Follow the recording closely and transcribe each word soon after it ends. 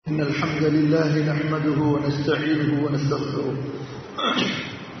إن الحمد لله نحمده ونستعينه ونستغفره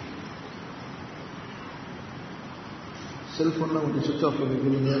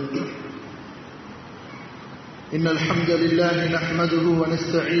إن الحمد لله نحمده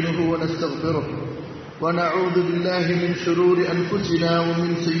ونستعينه ونستغفره ونعوذ بالله من شرور أنفسنا ومن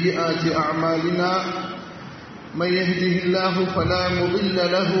سيئات أعمالنا من يهده الله فلا مضل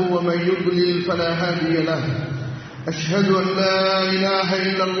له ومن يضلل فلا هادي له أشهد أن لا إله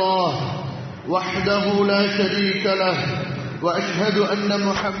إلا الله وحده لا شريك له وأشهد أن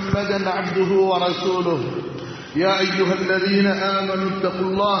محمدا عبده ورسوله يا أيها الذين آمنوا اتقوا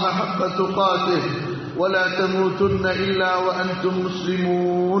الله حق تقاته ولا تموتن إلا وأنتم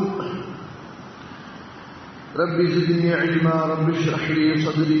مسلمون رب زدني علما رب اشرح لي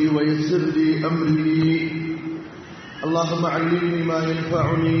صدري ويسر لي أمري اللهم علمني ما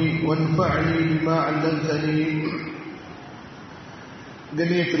ينفعني وانفعني بما علمتني.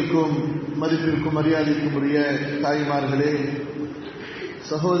 கண்ணியத்திற்கும் மதிப்பிற்கும் மரியாதைக்கும் உரிய தாய்மார்களே,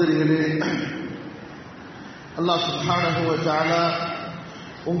 சகோதரிகளே, அல்லாஹ் சுப்ஹானஹு வ தஆலா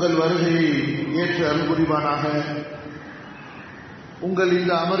உங்கள் வருகையை ஏற்று அருள் புரிவானாக. உங்கள்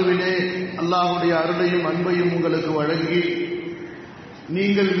இந்த அமர்விலே அல்லாஹ்வுடைய அருளையும் அன்பையும் உங்களுக்கு வழங்கி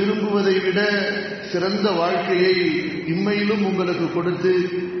நீங்கள் விரும்புவதை விட சிறந்த வாழ்க்கையை இம்மையிலும் உங்களுக்கு கொடுத்து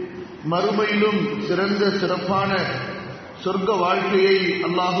மறுமையிலும் சிறந்த சிறப்பான சொர்க்க வாழ்க்கையை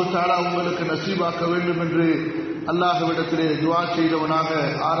அல்லாஹு தஆலா உங்களுக்கு நசீபாக்க வேண்டும் என்று அல்லாஹ்விடத்திலே துஆ செய்தவனாக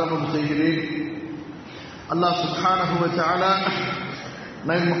ஆரம்பம் செய்கிறேன். அல்லாஹ் சுப்ஹானஹு வ தஆலா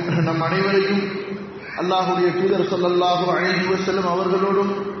நம் அனைவரையும் அல்லாஹ்வுடைய தூதர் ஸல்லல்லாஹு அலைஹி வஸல்லம்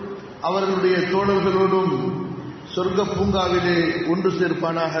அவர்களோடும் அவர்களுடைய தோழர்களோடும் சொர்க்க பூங்காவிலே ஒன்று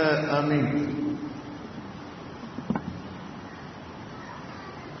சேர்ப்பானாக. ஆமீன்.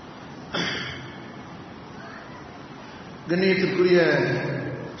 கண்ணியத்திற்குரிய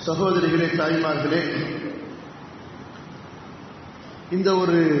சகோதரிகளே, தாய்மார்களே, இந்த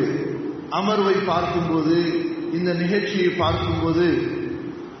ஒரு அமர்வை பார்க்கும்போது, இந்த நிகழ்ச்சியை பார்க்கும்போது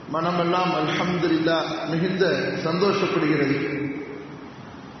மனமெல்லாம் அல்ஹம்துலில்லாஹ் மிகுந்த சந்தோஷப்படுகிறது.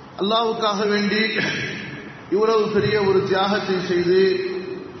 அல்லாஹ்வுக்காக வேண்டி இவ்வளவு பெரிய ஒரு தியாகத்தை செய்து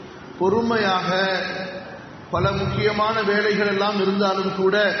பொறுமையாக பல முக்கியமான வேலைகள் எல்லாம் இருந்தாலும்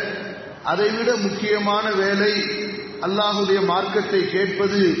கூட அதைவிட முக்கியமான வேலை அல்லாஹ்வுடைய மார்க்கத்தை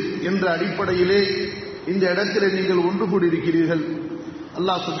கேட்பது என்ற அடிப்படையிலே இந்த இடத்திலே நீங்கள் ஒன்று கூடியிருக்கிறீர்கள்.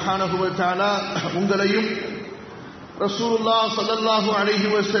 அல்லாஹ் சுப்ஹானஹு வ தஆலா உங்களையும் ரசூலுல்லாஹ் ஸல்லல்லாஹு அலைஹி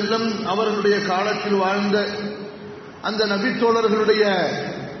வஸல்லம் அவர்களுடைய காலத்தில் வாழ்ந்த அந்த நபித்தோழர்களுடைய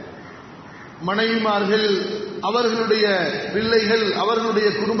மனைவிமார்கள், அவர்களுடைய பிள்ளைகள், அவர்களுடைய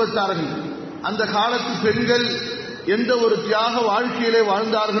குடும்பத்தார்கள், அந்த காலத்து பெண்கள் எந்த ஒரு தியாக வாழ்க்கையிலே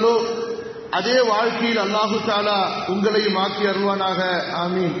வாழ்ந்தார்களோ அதே வாழ்க்கையில் அல்லாஹு தஆலா உங்களையும் ஆக்கி அருள்வானாக.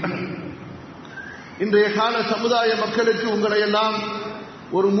 ஆமீன். இன்றைய கால சமுதாய மக்களுக்கு உங்களை எல்லாம்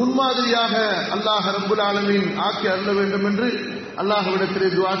ஒரு முன்மாதிரியாக அல்லாஹ் ரப்புல் ஆலமீன் ஆக்கி அருள வேண்டும் என்று அல்லாஹ்விடத்திலே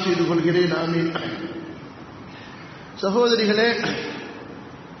துஆ செய்து கொள்கிறேன். ஆமீன். சகோதரிகளே,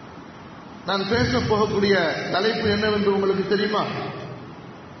 நான் பேச போகக்கூடிய தலைப்பு என்னவென்று உங்களுக்கு தெரியுமா?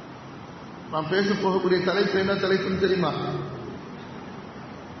 நான் பேச போகக்கூடிய தலைப்பு என்ன தலைப்புன்னு தெரியுமா?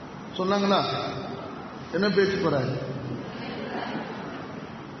 சொன்னாங்களா? என்ன பேச போறாங்க?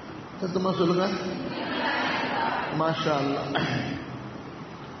 சத்தமா சொல்லுங்க. மாஷா அல்லாஹ்.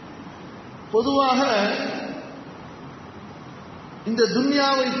 பொதுவாக இந்த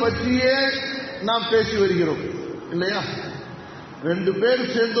துன்யாவை பற்றியே நாம் பேசி வருகிறோம் இல்லையா? ரெண்டு பேர்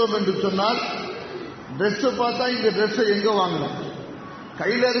சேர்ந்தோம் என்று சொன்னால் ட்ரெஸ் பார்த்தா இந்த ட்ரெஸ்ஸை எங்க வாங்கணும்,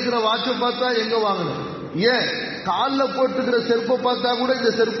 கையில இருக்கிற வாட்சை பார்த்தா எங்க வாங்கணும், ஏன் காலில் போட்டுக்கிற செருப்பை பார்த்தா கூட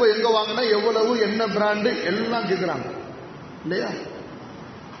இந்த செருப்பை எங்க வாங்கினா, எவ்வளவு, என்ன பிராண்டு எல்லாம் கேட்கிறாங்க இல்லையா?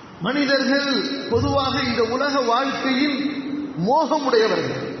 மனிதர்கள் பொதுவாக இந்த உலக வாழ்க்கையில்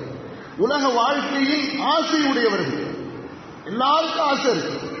மோகமுடையவர்கள், உலக வாழ்க்கையில் ஆசை உடையவர்கள். எல்லாருக்கும் ஆசை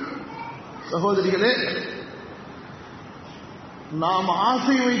இருக்கு. சகோதரிகளே, நாம்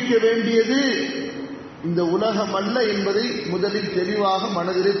ஆசை வைக்க வேண்டியது இந்த உலகம் அல்ல என்பதை முதலில் தெளிவாக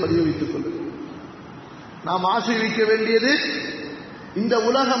மனதிலே பதிவு வைத்துக் கொள்ளுங்கள். நாம் ஆசை வைக்க வேண்டியது இந்த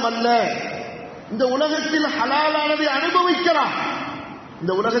உலகம் அல்ல. இந்த உலகத்தில் ஹலாலானதை அனுபவிக்கலாம்,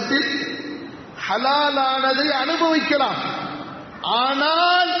 இந்த உலகத்தில் ஹலாலானதை அனுபவிக்கலாம்,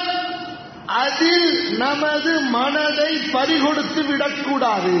 ஆனால் அதில் நமது மனதை பறிகொடுத்து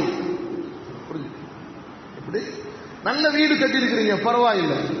விடக்கூடாது. எப்படி? நல்ல வீடு கட்டியிருக்கிறீங்க,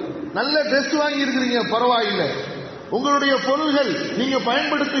 பரவாயில்லை. நல்ல ட்ரெஸ் வாங்கி இருக்கிறீங்க, பரவாயில்லை. உங்களுடைய பொருள்கள், நீங்க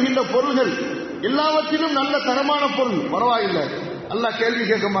பயன்படுத்துகின்ற பொருள்கள் எல்லாவற்றிலும் நல்ல தரமான பொருள், பரவாயில்லை. அல்லாஹ் கேள்வி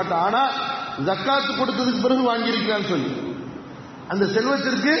கேட்க மாட்டான். ஆனா ஜக்காத்து கொடுத்ததுக்கு பிறகு வாங்கியிருக்கிறான்னு சொல்லி அந்த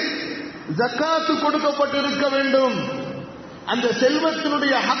செல்வத்திற்கு ஜக்காத்து கொடுக்கப்பட்டிருக்க வேண்டும், அந்த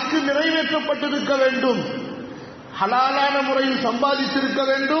செல்வத்தினுடைய ஹக்கு நிறைவேற்றப்பட்டிருக்க வேண்டும், ஹலாலான முறையில் சம்பாதித்திருக்க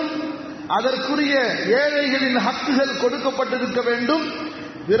வேண்டும், அதற்குரிய ஏழைகளின் ஹக்குகள் கொடுக்கப்பட்டிருக்க வேண்டும்.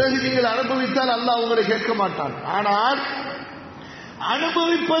 பிறகு நீங்கள் அனுபவித்தால் அல்லாஹ் உங்களை கேட்க மாட்டான். ஆனால்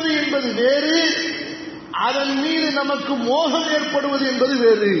அனுபவிப்பது என்பது வேறு, அதன் மீது நமக்கு மோகம் ஏற்படுவது என்பது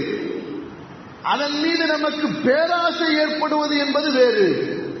வேறு, அதன் மீது நமக்கு பேராசை ஏற்படுவது என்பது வேறு.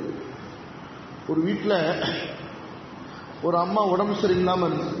 ஒரு வீட்டில் ஒரு அம்மா உடம்பு சரியில்லாம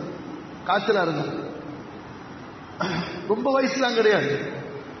காய்ச்சலா இருந்தாங்க. ரொம்ப வயசுலாம் கிடையாது,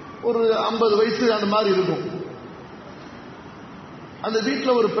 ஒரு 50 வயசு அந்த மாதிரி இருக்கும். அந்த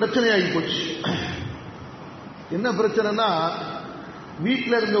வீட்டில் ஒரு பிரச்சனை ஆகி போச்சு. என்ன பிரச்சனைனா,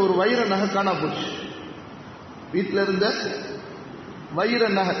 வீட்டில் இருந்த ஒரு வைர நகை காணா போச்சு. வீட்டில் இருந்த வைர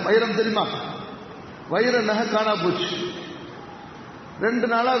நகை, வைரம் தெரியுமா, வைர நகை காணா போச்சு. 2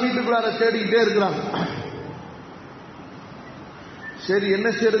 நாளா வீட்டுக்குள்ளார தேடிக்கிட்டே இருக்கிறாங்க. சரி என்ன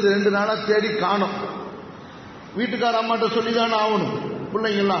செய்யறது, 2 நாளா தேடி காணோம். வீட்டுக்கார அம்மாட்ட சொல்லிதானே ஆகணும்.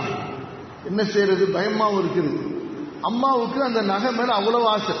 பிள்ளைங்கெல்லாம் என்ன செய்யறது, பயமாவும் இருக்குது. அம்மாவுக்கு அந்த நகை மேல அவ்வளவு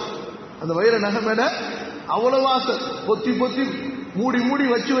ஆசை, அந்த வைர நகை மேல அவ்வளவு ஆசை. பொத்தி பொத்தி மூடி மூடி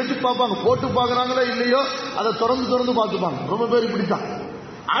வச்சு வச்சு பார்ப்பாங்க, போட்டு பார்க்கறாங்களோ இல்லையோ அதை திறந்து பார்த்துப்பாங்க. ரொம்ப பேர் இப்படித்தான்,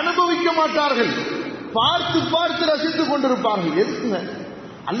 அனுபவிக்க மாட்டார்கள், பார்த்து பார்த்து ரசித்துக் கொண்டிருப்பார்கள். எதுக்குங்க?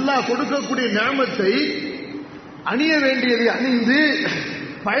 அல்லாஹ் கொடுக்கக்கூடிய நியமத்தை அணிய வேண்டியதை அணிந்து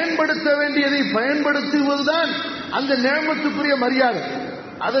பயன்படுத்த வேண்டியதை பயன்படுத்துவதுதான் அந்த நியமத்துக்குரிய மரியாதை.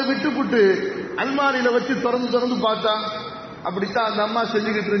 அதை விட்டுப்புட்டு அல்மாரியில வச்சு திறந்து பார்த்தா, அப்படித்தான் அந்த அம்மா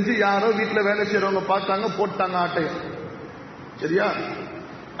செஞ்சுக்கிட்டு இருந்துச்சு. யாரோ வீட்டில் வேலை செய்யறவங்க பார்த்தாங்க, போட்டாங்க ஆட்டைய. சரியா,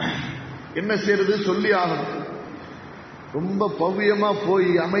 என்ன செய்யறது சொல்லி ஆகணும். ரொம்ப பவ்யமா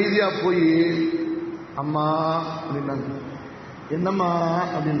போய் அமைதியா போய், அம்மா அப்படின்னாங்க. என்னம்மா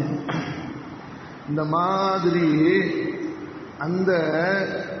அப்படின்னா, இந்த மாதிரி அந்த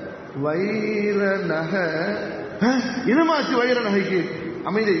வைர நகை இனமாச்சு. வைர நகைக்கு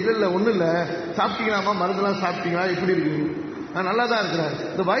அமைதி இல்ல, ஒண்ணு இல்ல, சாப்பிட்டீங்களாமா, மருந்தெல்லாம் சாப்பிட்டீங்களா, எப்படி இருக்கு? நான் நல்லா தான் இருக்கிறேன்.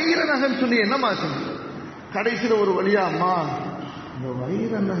 இந்த வைர நகைன்னு சொல்லி என்னமாச்சு? கடைசியில ஒரு வழியா, அம்மா இந்த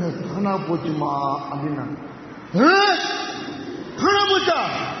வைர நகை காணா போச்சுமா அப்படின்னா. காணா போச்சா?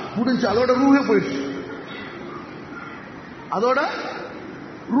 முடிஞ்சு, அதோட ரூஹே போயிடுச்சு, அதோட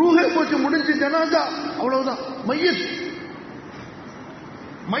ரூஹே போச்சு, முடிஞ்சு. ஜனாதா அவ்வளவுதான்,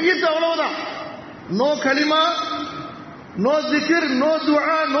 மையத் அவ்வளவுதான். நோ கலிமா, நோ திக்ர், நோ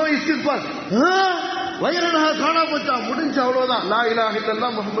துஆ, நோ இஸ்திக்பார். வைர நகை காணா போச்சா, முடிஞ்சு, அவ்வளவுதான். லா இலாஹ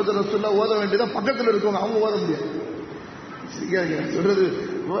இல்லல்லாஹ் முஹம்மது ரசூலுல்லாஹ் ஓத வேண்டியதா. பக்கத்தில் இருக்கவங்க அவங்க ஓத முடியாது. சொல்றது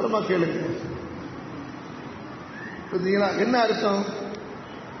விவரமா கேளுங்க. என்ன அர்த்தம்,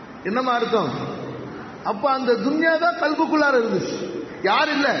 என்னமா அர்த்தம்? அப்ப அந்த துன்யா தான் கல்புக்குள்ளார இருந்துச்சு.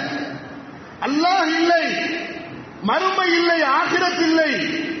 யார் இல்ல? அல்லாஹ் இல்லை, மறுமை இல்லை, ஆகிரத் இல்லை,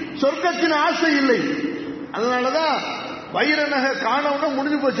 சொர்க்கத்தின் ஆசை இல்லை. அதனாலதான் வைர நகை காணவன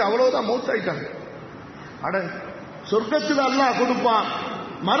முடிஞ்சு போச்சு, அவ்வளவுதான், மௌத்தாயிட்டாங்க. அட, சொர்க்கத்தில் அல்லாஹ் கொடுப்பான்,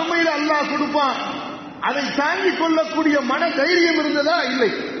 மறுமையில் அல்லாஹ் கொடுப்பான். அதை தாங்கிக் கொள்ளக்கூடிய மன தைரியம் இருந்ததா?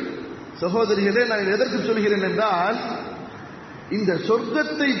 இல்லை. சகோதரிகளே, நான் எதற்கு சொல்கிறேன் என்றால், இந்த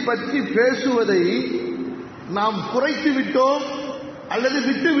சொர்க்கத்தை பற்றி பேசுவதை நாம் குறைத்து விட்டோம் அல்லது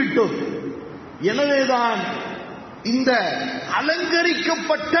விட்டு விட்டோம். எனவேதான் இந்த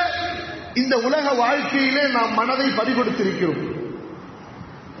அலங்கரிக்கப்பட்ட இந்த உலக வாழ்க்கையிலே நாம் மனதை பறிகொடுத்திருக்கிறோம்.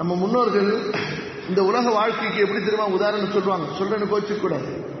 நம்ம முன்னோர்கள் இந்த உலக வாழ்க்கைக்கு எப்படி தெரியுமா உதாரணம் சொல்லுவாங்க, சொல்றேன்னு கோச்சிக்க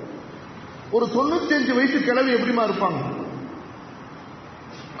கூடாது. ஒரு 95 வயசு கிழவி எப்படிமா இருப்பாங்க?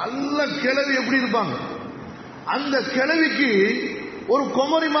 நல்ல கிழவி எப்படி இருப்பாங்க? அந்த கிழவிக்கு ஒரு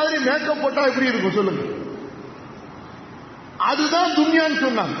குமரி மாதிரி மேக்கப் போட்டா எப்படி இருக்கும் சொல்லுங்க? அதுதான் துன்யான்னு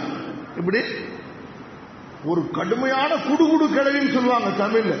சொன்னாங்க. இப்படி ஒரு கடுமையான குடுகுடு கிழவின்னு சொல்லுவாங்க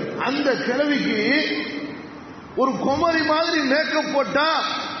தமிழ்ல. அந்த கிழவிக்கு ஒரு குமரி மாதிரி மேக்கப் போட்டா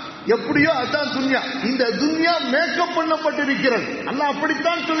எப்படியோ அதுதான் துன்யா. இந்த துன்யா மேக்கப் பண்ணப்பட்டிருக்கிறது. அல்லாஹ்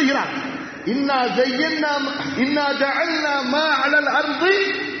அப்படித்தான் சொல்கிறான். இன்னா ஜஅல்னா மா அலல் அர்தி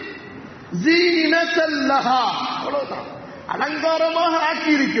ஸீனத்தல் லஹா. அவ்வளவுதான், அலங்காரமாக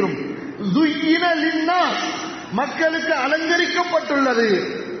ஆக்கி இருக்கிறோம். ஸுய்யின லின்னாஸ், மக்களுக்கு அலங்கரிக்கப்பட்டுள்ளது.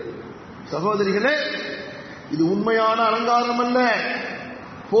 சகோதரிகளே, இது உண்மையான அலங்காரம் அல்ல,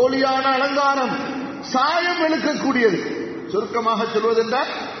 போலியான அலங்காரம், சாயம் வெளுக்கக்கூடியது. சுருக்கமாக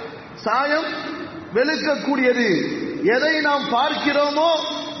சொல்வதென்றால் சாயம் வெளுக்கக்கூடியது. எதை நாம் பார்க்கிறோமோ,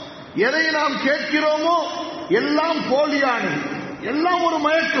 எதை நாம் கேட்கிறோமோ எல்லாம் போலியானது, எல்லாம் ஒரு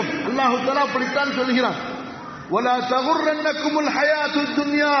மயக்கம். அல்லாஹ் தஆலா அப்படித்தான் சொல்கிறான். வலா தகுர்ரன்னகுமுல் ஹயாத்துத்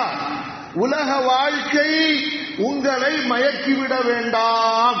துன்யா, உலக வாழ்க்கை உங்களை மயக்கிவிட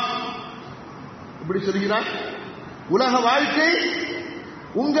வேண்டாம். இப்படி சொல்கிறார். உலக வாழ்க்கை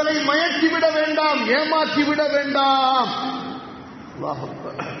உங்களை மயக்கிவிட வேண்டாம், ஏமாற்றிவிட வேண்டாம்.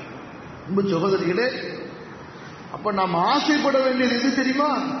 அன்பு சகோதரிகளே, அப்ப நாம் ஆசைப்பட வேண்டியது எது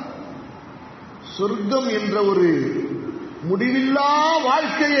தெரியுமா? சொர்க்கம் என்ற ஒரு முடிவில்லா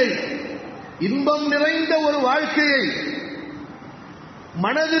வாழ்க்கையை, இன்பம் நிறைந்த ஒரு வாழ்க்கையை,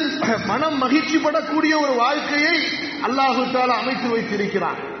 மனம் மகிழ்ச்சிப்படக்கூடிய ஒரு வாழ்க்கையை அல்லாஹு தஆலா அமைத்து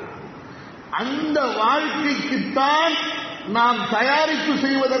வைத்திருக்கிறார். அந்த வாழ்க்கைக்குத்தான் நாம் தயாரிப்பு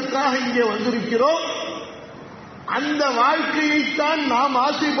செய்வதற்காக இங்கே வந்திருக்கிறோம். அந்த வாழ்க்கையைத்தான் நாம்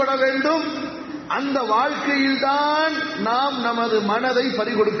ஆசைப்பட வேண்டும். அந்த வாழ்க்கையில்தான் நாம் நமது மனதை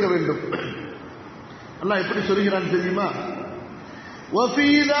பறிகொடுக்க வேண்டும். அல்லாஹ் எப்படி சொல்கிறான் தெரியுமா? وَفِي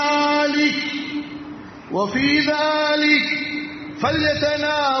ذَلِكَ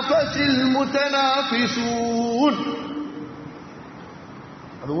فَلْيَتَنَافَسِ الْمُتَنَافِسُونَ.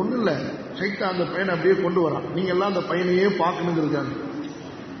 அது ஒண்ணு இல்ல, சைத்தான் அந்த பையனை அப்படியே கொண்டு வரான். நீங்க எல்லாம் அந்த பையனையே பார்க்கணுங்கிறாங்க.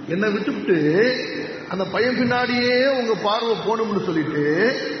 என்னை விட்டுவிட்டு அந்த பையன் பின்னாடியே உங்க பார்வை போகணும்னு சொல்லிட்டு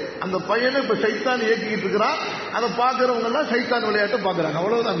அந்த பையனை இப்ப சைத்தான் இயக்கிட்டு இருக்கிறான். அதை பார்க்கிறவங்க எல்லாம் சைத்தான் விளையாட்டை பார்க்கறாங்க.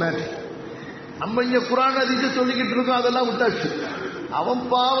 அவ்வளவுதான் மேட்ச். நம்ம இங்க குர்ஆன் ஹதீஸ் சொல்லிக்கிட்டு இருக்கோம், அதெல்லாம் விட்டாச்சு. அவன்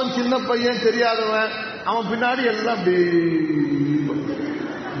பாவம் சின்ன பையன், தெரியாதவன், அவன் பின்னாடி எல்லாம்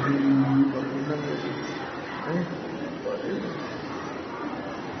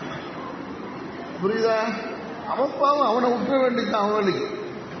புரியுதா? அவன் பாவம், அவனை விட்டுற வேண்டியதான் அவனுக்கு.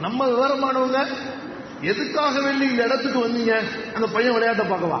 நம்ம விவரமானவங்க எதுக்காக வேண்டி இந்த இடத்துக்கு வந்தீங்க? அந்த பையன் விளையாட்டை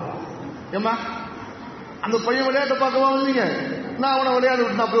பார்க்கவா? ஏமா அந்த பையன் விளையாட்டை பார்க்கவா வந்தீங்க? நான் அவனை விளையாட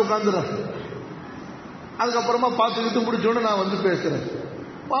விட்டு நான் போய் உட்காந்துறேன். அதுக்கப்புறமா பார்த்துக்கிட்டு முடிச்சோன்னு நான் வந்து பேசுறேன்.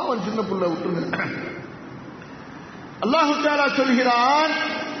 பாவம் சின்ன புள்ள, விட்டுருங்க. அல்லாஹு தஆலா சொல்கிறான்,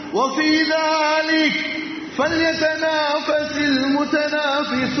 وَفِي ذَلِكَ فَلْيَتَنَافَسِ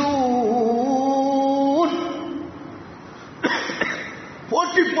الْمُتَنَافِسُونَ.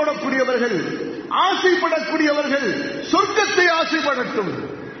 போட்டி போடக்கூடியவர்கள், ஆசைப்படக்கூடியவர்கள் சொர்க்கத்தை ஆசைப்படட்டும்.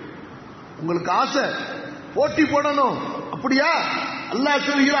 உங்களுக்கு ஆசை, போட்டி போடணும், அப்படியா? அல்லாஹ்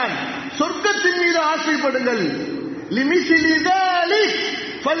சொல்கிறான், சொர்க்கத்தின் மீது ஆசைப்படுங்கள். லிமிஸ்லி ذَلِكَ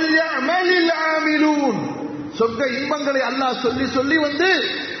فَلْيَعْمَلِ الْعَامِلُونَ. சொர்க்க இன்பங்களை அல்லாஹ் சொல்லி சொல்லி வந்து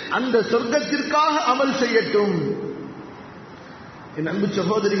அந்த சொர்க்கத்திற்காக அமல் செய்யட்டும். என் அன்பு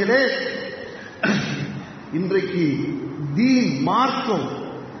சகோதரிகளே, இன்றைக்கு தீன், மார்க்கம்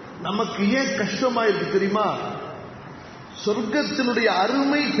நமக்கு ஏன் கஷ்டமா இருக்கு தெரியுமா? சொர்க்கத்தினுடைய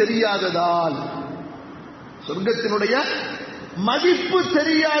அருமை தெரியாததால், சொர்க்கத்தினுடைய மதிப்பு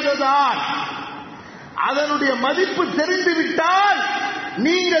தெரியாததால். அதனுடைய மதிப்பு தெரிந்துவிட்டால்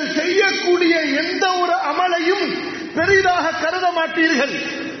நீங்கள் செய்யக்கூடிய எந்த ஒரு அமலையும் பெரிதாக கருத மாட்டீர்கள்.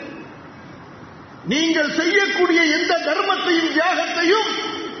 நீங்கள் செய்யக்கூடிய எந்த தர்மத்தையும் தியாகத்தையும்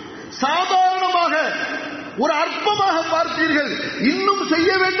சாதாரணமாக, ஒரு அற்பமாக பார்ப்பீர்கள். இன்னும் செய்ய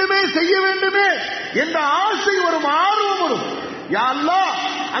வேண்டுமே, செய்ய வேண்டுமே என்ற ஆசை வரும், ஆர்வம் வரும். யா அல்லாஹ்,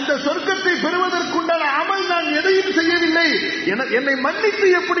 அந்த சொர்க்கத்தை பெறுவதற்குண்டான அமல் நான் எதையும் செய்யவில்லை, என்னை மன்னித்து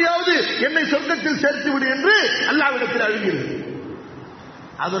எப்படியாவது என்னை சொர்க்கத்தில் சேர்த்து விடு என்று அல்லாஹ்விடத்தில் அழுகிறது.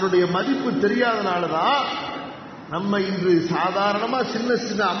 அதனுடைய மதிப்பு தெரியாதனாலதான் நம்ம இன்று சாதாரணமா சின்ன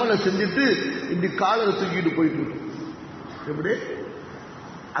சின்ன அமலை செஞ்சுட்டு இப்படி காலரை தூக்கிட்டு போயிட்டு இருக்கோம். எப்படி?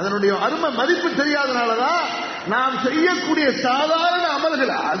 அதனுடைய அருமை மதிப்பு தெரியாதனாலதான் நாம் செய்யக்கூடிய சாதாரண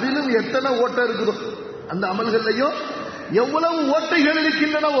அமல்கள், அதிலும் எத்தனை ஓட்டை இருக்குதோ, அந்த அமல்களையும் எவ்வளவு ஓட்டைகள்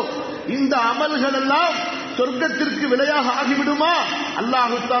இருக்கின்றனவோ, இந்த அமல்கள் எல்லாம் சொர்க்கத்திற்கு விலையாக ஆகிவிடுமா?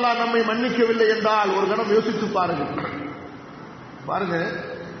 அல்லாஹ் தஆலா நம்மை மன்னிக்கவில்லை என்றால் ஒரு கணம் யோசித்து பாருங்க. பாருங்க,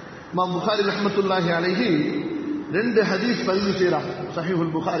 இமாம் புகாரி ரஹ்மத்துல்லாஹி அலைஹி 2 ஹதீஸ் பதிவு செய்றாங்க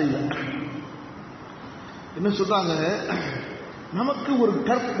சஹீஹுல் புகாரில. என்ன சொல்றாங்க? நமக்கு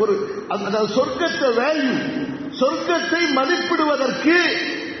ஒரு அதாவது சொர்க்கத்தை வேல்யூ, சொர்க்கத்தை மதிப்பிடுவதற்கு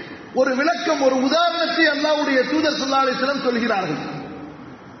ஒரு விளக்கம், ஒரு உதாரணத்தை அல்லாஹ்வுடைய தூதர் ஸல்லல்லாஹு அலைஹி வஸல்லம் சொல்கிறார்கள்.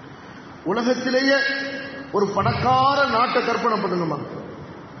 உலகத்திலேயே ஒரு பணக்கார நாட்டை கற்பனை பண்ணுங்கம்மா.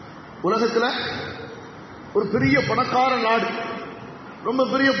 உலகத்துல ஒரு பெரிய பணக்கார நாடு, ரொம்ப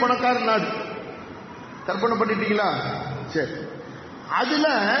பெரிய பணக்கார நாடு கற்பனை பண்ணிட்டீங்களா? சரி, அதுல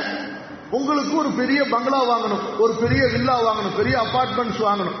உங்களுக்கு ஒரு பெரிய பங்களா வாங்கணும், ஒரு பெரிய வில்லா வாங்கணும், பெரிய அபார்ட்மெண்ட்ஸ்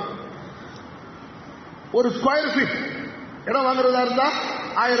வாங்கணும். ஒரு ஸ்கொயர் ஃபீட் இடம் வாங்குறதா இருந்தா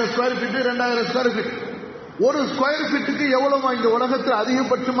 1000 ஸ்கொயர் ஃபீட், 2000 ஸ்கொயர் ஃபீட். ஒரு ஸ்கொயர் ஃபீட்டுக்கு எவ்வளவு இந்த உலகத்தில்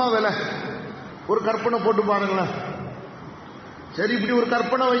அதிகபட்சமா விலை? ஒரு கற்பனை போட்டு பாருங்களேன். சரி, இப்படி ஒரு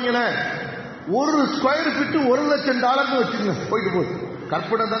கற்பனை வைங்களேன். ஒரு ஸ்கொயர் ஃபீட் $1,00,000 வச்சுங்க, போயிட்டு போகுது.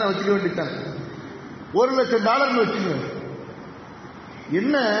 கற்பனை தானே, வச்சுக்க வேண்டியதானே. $1,00,000 வச்சுங்க.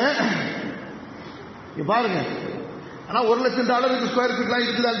 என்ன பாருங்க. ஆனா $1,00,000 ஸ்கொயர் ஃபீட்லாம்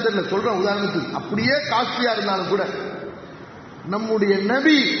இருக்குதான்னு தெரியல, சொல்றேன் உதாரணத்துக்கு. அப்படியே காஸ்ட்லியா இருந்தாலும் கூட நம்முடைய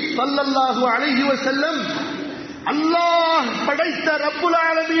நபி ஸல்லல்லாஹு அலைஹி வஸல்லம் அல்லாஹ் படைத்த, ரப்புல்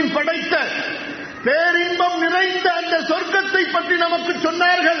ஆலமீன் படைத்த பேரின்பம் நிறைந்த அந்த சொர்க்கத்தை பற்றி நமக்கு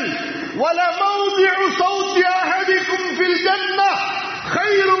சொன்னார்கள். வலமௌதிஉ ஸௌதி அஹதிக்கும் ஃபில் ஜன்னஹ்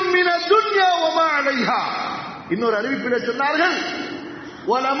கைரும் மினத் துன்யா வமா அலைஹா. இன்னொரு அறிவிப்பிலே சொன்னார்கள்,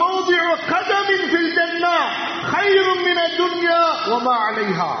 வலமௌதிஉ கதமின் ஃபில் ஜன்னஹ் கைரும் மினத் துன்யா வமா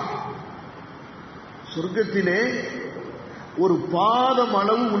அலைஹா. சொர்க்கத்திலே ஒரு பாதம்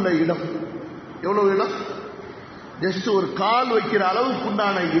அளவு உள்ள இடம், எவ்வளவு இடம்? ஜஸ்ட் ஒரு கால் வைக்கிற அளவுக்கு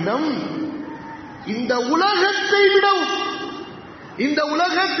உண்டான இடம் இந்த உலகத்தை விடவும், இந்த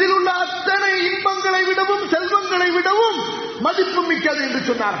உலகத்தில் உள்ள அத்தனை இன்பங்களை விடவும் செல்வங்களை விடவும் மதிப்பு மிக்கது என்று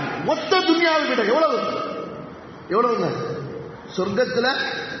சொன்னார்கள். மொத்த துன்யாவை விட எவ்வளவு? எவ்வளவுங்க? சொர்க்கத்தில்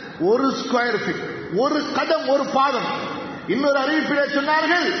ஒரு ஸ்கொயர் ஃபீட், ஒரு கதம், ஒரு பாதம். இன்னொரு அறிவிப்பிலே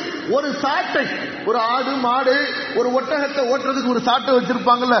சொன்னார்கள், ஒரு சாட்டை, ஒரு ஆடு மாடு ஒரு ஒட்டகத்தை ஓட்டுறதுக்கு ஒரு சாட்டை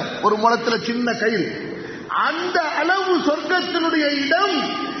வச்சிருப்பாங்கல்ல, ஒரு முளத்துல சின்ன கயிறு, அந்த அளவு சொர்க்கத்தினுடைய இடம்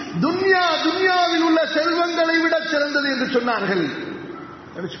துன்யாவில் உள்ள செல்வங்களை விட சிறந்தது என்று சொன்னார்கள்.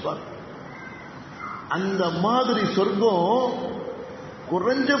 நினைச்சுப்பார். அந்த மாதிரி சொர்க்கம்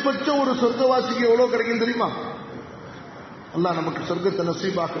குறைஞ்சபட்சம் ஒரு சொர்க்கவாசிக்கு எவ்வளவு கிடைக்கும் தெரியுமா? அல்லாஹ் நமக்கு சொர்க்கத்தை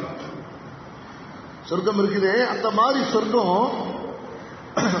நசீபாக்கணும். சொர்க்கம் இருக்குதே, அந்த மாதிரி சொர்க்கம்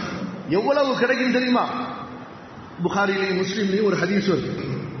எவ்வளவு கிடைக்கும் தெரியுமா? புகாரிலையும் முஸ்லிம்லையும் ஒரு ஹதீஸ் வருது.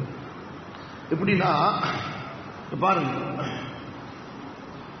 எப்படின்னா பாருங்க,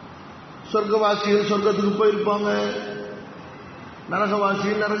 சொர்க்கவாசிகள் சொர்க்கத்துக்கு போயிருப்பாங்க,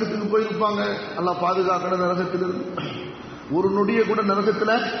 நரகவாசிகள் நரகத்துக்கு போயிருப்பாங்க. அல்லாஹ் பாதுகாக்கணும் நரகத்திலிருந்து. ஒரு நொடியை கூட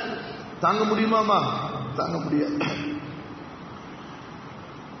நரகத்துல தாங்க முடியுமாமா? தாங்க முடியாது.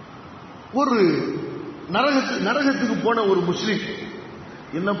 ஒரு நரகத்துக்கு போன ஒரு முஸ்லிம்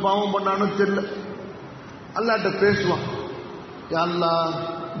என்ன பாவம் பண்ணானு தெரியல, அல்லாஹ்ட்ட பேசுவான், யா அல்லாஹ்,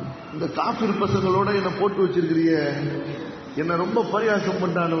 இந்த காஃபிர் பசங்களோட என்ன போட்டு வச்சிருக்கிறிய, என்ன ரொம்ப பரியாசம்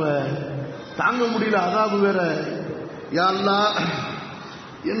பண்ணானுவ, தாங்க முடியல, அதாவது வேற, யா அல்லாஹ்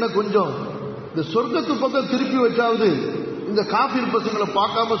என்ன கொஞ்சம் இந்த சொர்க்கத்து பக்கம் திருப்பி வச்சாவது இந்த காஃபிர் பசங்களை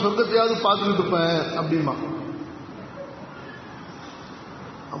பார்க்காம சொர்க்கத்தையாவது பார்த்துக்கிட்டு இருப்பேன் அப்படிமா.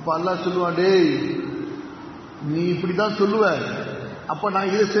 அப்ப அல்லாஹ் சொல்லுவான், டேய் நீ இப்படிதான் சொல்லுவ, அப்ப நான்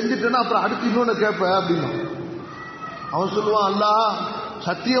இதை செஞ்சுட்டேன்னா அப்புறம் அடுத்து இன்னொன்னு கேட்ப அப்படின்னா. அவன் சொல்லுவான், அல்லாஹ்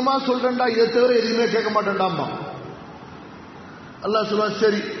சத்தியமா சொல்றேன்டா, இதை தவிர எதுவுமே கேட்க மாட்டேன்டாமா. அல்லாஹ் சொல்லுவான்,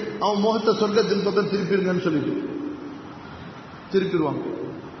 சரி அவன் முகத்தை சொர்க்கத்தின் பக்கம் திருப்பிடுங்கன்னு சொல்லிட்டு திருப்பிடுவாங்க.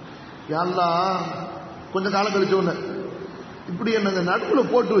 யா அல்லாஹ், கொஞ்ச காலம் கழிச்ச உடனே இப்படி என்ன நடுவுல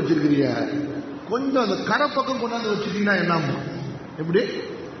போட்டு வச்சிருக்கிறிய, கொஞ்சம் அந்த கரை பக்கம் கொண்டாந்து வச்சுட்டீங்கன்னா என்னம்மா? எப்படி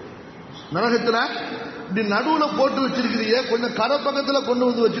நரகத்துல இப்படி நடுவுல போட்டு வச்சிருக்கிறிய, கொஞ்சம் கரை பக்கத்துல கொண்டு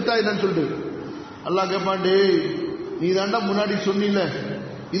வந்து வச்சுட்டா என்னன்னு சொல்லிட்டு அல்லாஹ் கேட்பான், டேய் நீ தாண்டா முன்னாடி சொன்னில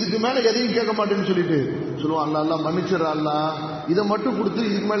இதுக்கு மேல எதையும் கேட்க மாட்டேன்னு சொல்லிட்டு சொல்லுவான். அல்லாஹ் அல்லாஹ் மன்னிச்சிடறா, அல்லாஹ் இதை மட்டும் கொடுத்து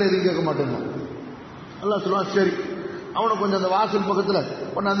இதுக்கு மேல எதையும் கேட்க மாட்டேன். அல்லாஹ் சொல்லுவான், சரி அவனை கொஞ்சம் அந்த வாசல் பக்கத்துல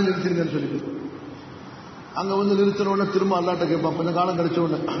கொண்டாந்து நிறுத்திருங்கன்னு சொல்லிட்டு அங்க வந்து நிறுத்தின உடனே திரும்ப அல்லாட்ட கேட்பான். கொஞ்சம் காலம் கிடைச்ச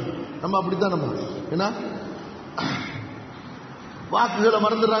உடனே நம்ம அப்படித்தான், நம்ம ஏன்னா வாக்குகளை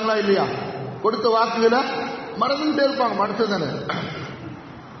மறந்துடுறாங்களா இல்லையா? கொடுத்த வாக்குகளை மறந்துட்டே இருப்பாங்க, மனுஷன் தானே.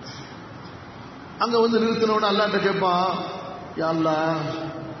 அங்க வந்து நிறுத்தின உடனே அல்லாட்ட கேட்பான், யா அல்லாஹ்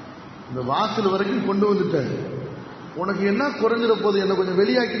இந்த வாசல் வரைக்கும் கொண்டு வந்துட்டேன், உனக்கு என்ன குறைஞ்சிட போது, என்ன கொஞ்சம்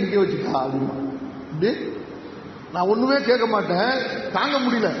வெளியாக்கி நிக்க வச்சுக்கா அப்படின்னா. நான் ஒண்ணுமே கேட்க மாட்டேன், தாங்க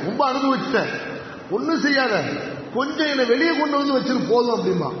முடியல, ரொம்ப அனுபவிச்சுட்டேன், ஒன்னும் செய்யாத, கொஞ்சம் என்னை வெளியே கொண்டு வந்து வச்சிரு போதும்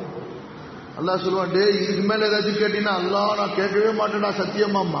அப்படிமா. அல்லாஹ் சொல்லுவான், டே இதுக்கு மேல ஏதாச்சும் கேட்டீங்கன்னா அல்லாஹ் நான் கேட்கவே மாட்டேன்டா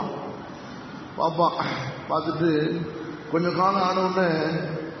சத்தியமாம்மா. பாப்பா பார்த்துட்டு கொஞ்சம் காலம் ஆனவுடனே,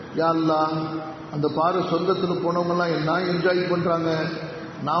 யா அல்லாஹ் அந்த பாரு சொந்தத்துல போனவங்க எல்லாம் என்ன என்ஜாய் பண்றாங்க,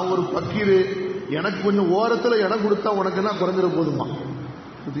 நான் ஒரு பக்கீரு, எனக்கு கொஞ்சம் ஓரத்துல இடம் கொடுத்தா உனக்கு என்ன குறைஞ்சிட போதுமா?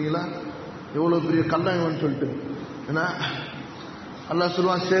 பார்த்தீங்களா எவ்வளவு பெரிய கல்லாயவன் சொல்லிட்டு. ஏன்னா அல்லாஹ்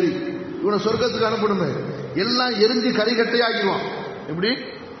சொல்லுவான், சரி இவனை சொர்க்கத்துக்கு அனுப்பணுமே, எல்லாம் எரிஞ்சு கரிகட்டையா ஆக்கிடுவான். எப்படி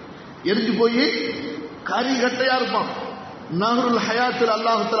எரிஞ்சு போய் கரிகட்டையா இருப்பான். நஹருல் ஹயாத்தில்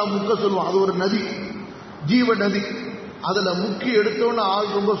அல்லாஹ் தஆலா முக்க சொல்லுவான், அது ஒரு நதி, ஜீவ நதி. அதுல முக்கி எடுத்தோன்னு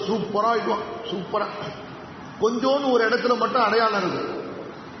ஆள் ரொம்ப சூப்பரா ஆயிடுவான். சூப்பரா கொஞ்சோன்னு ஒரு இடத்துல மட்டும் அடையாளம் இருக்கு.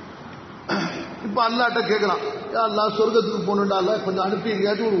 இப்ப அல்லாட்ட கேட்கலாம், அல்லாஹ் சொர்க்கத்துக்கு போகணுண்டா, கொஞ்சம் அனுப்பி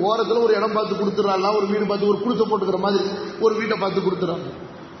எங்கேயாச்சும் ஒரு ஓரத்துல ஒரு இடம் பார்த்து கொடுத்துறான், ஒரு வீடு பார்த்து ஒரு குடிசை போட்டுக்கிற மாதிரி ஒரு வீட்டை பார்த்து கொடுத்துறான்.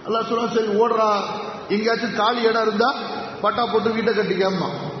 அல்லாஹ் சொல்லுவான், சரி ஓடுறா, எங்கேயாச்சும் காலி இடம் இருந்தா பட்டா போட்டு வீட்டை கட்டிக்காம.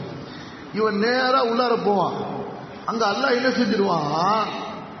 இவன் நேரா உள்ளார போவான். அங்க அல்லாஹ் என்ன செஞ்சிருவான்,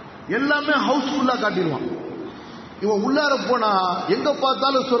 எல்லாமே ஹவுஸ்ஃபுல்லா காட்டிடுவான். இவன் உள்ளார போனா எங்க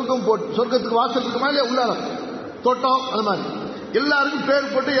பார்த்தாலும் சொர்க்கத்துக்கு வாசல் இருக்குமா இல்லையா, உள்ளார தோட்டம் அது மாதிரி எல்லாருக்கும்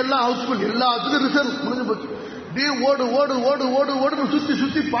பேர் போட்டு எல்லாம் ஹவுஸ்ஃபுல், எல்லாத்துக்கும் ரிசர்வ் முடிஞ்சு போச்சு. அப்படியே ஓடு ஓடு ஓடு ஓடு ஓடுன்னு சுத்தி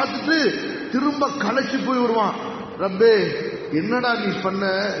சுத்தி பார்த்துட்டு திரும்ப களைச்சு போய் வருவான். ரப்பே என்னடா நீ பண்ண,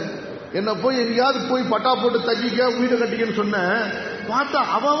 என்ன போய் எங்கேயாவது போய் பட்டா போட்டு தக்கிக்க வீட்டை கட்டிக்கன்னு சொன்ன, பார்த்தா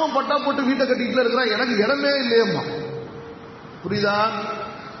அவன் பட்டா போட்டு வீட்டை கட்டிக்கிட்டு இருக்கிறான், எனக்கு இடமே இல்லையம்மா. புரியுதா?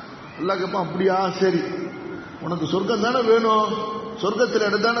 எல்லாம் கேட்பான். அப்படியா, சரி உனக்கு சொர்க்கம் தானே வேணும், சொர்க்கத்தில்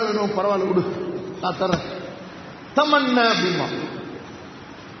இடம் தானே வேணும், பரவாயில்ல கொடு நான் தரேன். தமன்ன அப்படிமா,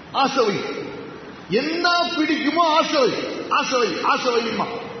 ஆசவை என்ன பிடிக்குமோ ஆசவை ஆசவை ஆசவைமா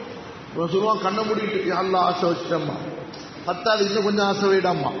சொல்லுவான். கண்ணை மூடிட்டு அல்லா ஆசை வச்சிட்டம்மா, பத்தாது இன்னும் கொஞ்சம் ஆசை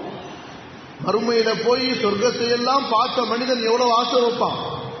வைடாமா. மறுமையில போய் சொர்க்கத்தை எல்லாம் பார்த்த மனிதன் எவ்வளவு ஆசை வைப்பான்,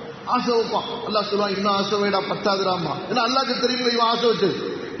 ஆசை வைப்பான். அல்லா சொல்லுவான் இன்னும் ஆசை வைடா, பத்தாதுராமா. ஏன்னா அல்லாஹ்க்கு தெரியுங்களா இவன் ஆசை வச்சு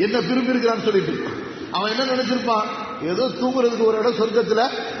என்ன விரும்பி இருக்கிறான்னு சொல்லிட்டு. அவன் என்ன நினைச்சிருப்பான், ஏதோ தூங்குறதுக்கு ஒரு இடம் சொர்க்கத்துல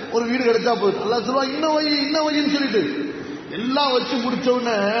ஒரு வீடு கிடைச்சா போதும். அல்லாஹ் சொல்லுவான் இன்னும் வை இன்னும் வைன்னு சொல்லிட்டு எல்லாம் வச்சு முடிச்ச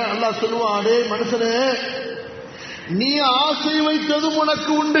உடனே அல்லாஹ் சொல்லுவான், அடே மனுஷனே, நீ ஆசை வைத்ததும்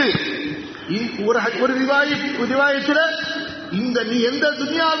உனக்கு உண்டு. ஒரு ரிவாயத்தில் இந்த நீ எந்த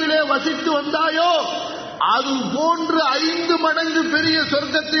துனியாவிலே வசித்து வந்தாயோ அது போன்று 5 மடங்கு பெரிய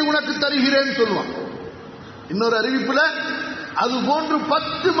சொர்க்கத்தை உனக்கு தருகிறேன்னு சொல்லுவான். இன்னொரு அறிவிப்புல அது போன்று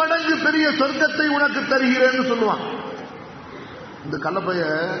 10 மடங்கு பெரிய சொர்க்கத்தை உனக்கு தருகிறேன்னு சொல்லுவான். இந்த கள்ளப்பைய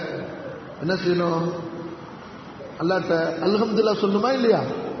என்ன செய்யணும், அல்லாட்ட அல்ஹம்துலில்லாஹ் சொல்லுமா இல்லையா?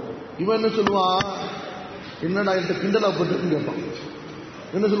 இவன் என்ன சொல்லுவான், என்னடா இந்த கிண்டலா போட்டு கேட்பான்.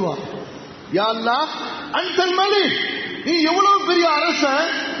 என்ன சொல்லுவான், யா அல்லாஹ் அன்தல் மலிக், நீ எவ்வளவு பெரிய அரசன்,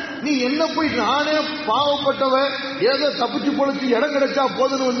 நீ என்ன போய் நானே பாவப்பட்டவன் ஏதோ தப்பிச்சு பொழைச்சு இடம் கிடைச்சா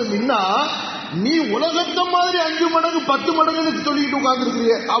போதுன்னு வந்து நின்னா நீ உலகத்த மாதிரி 5 மடங்கு 10 மடங்குன்னு சொல்லிட்டு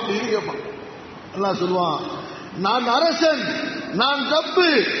உட்கார்ந்துருக்கிறிய அப்படின்னு கேட்பான். அல்லாஹ் சொல்லுவான், நான் அரசன், நான் தப்பு,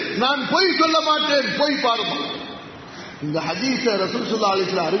 நான் பொய் சொல்ல மாட்டேன், போய் பாருமா. இந்த ஹதீஸ ரசூல் ஸல்லல்லாஹு அலைஹி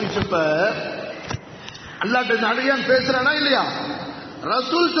வஸல்லம் அறிவிச்சப்ப அல்லாஹ்ட்ட அடியான் பேசுறானா இல்லையா,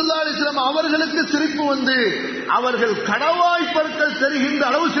 ரசூல் ஸல்லல்லாஹு அலைஹி வஸல்லம் அவர்களுக்கு சிரிப்பு வந்து அவர்கள் கடவாய் பற்கள் தெரிகின்ற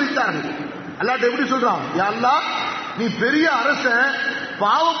அளவு சிரித்தார்கள். அல்லாஹ்ட்ட எப்படி சொல்றான், யா அல்லாஹ் நீ பெரிய அரசன்,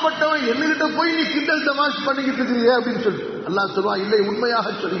 பாவப்பட்டவன் என்னகிட்ட போய் நீ கிண்டல் தமாஷ் பண்ணிக்கிட்டு இருக்கிறீங்க அப்படின்னு சொல்லி. அல்லாஹ் சொல்றான், இல்லை உண்மையாக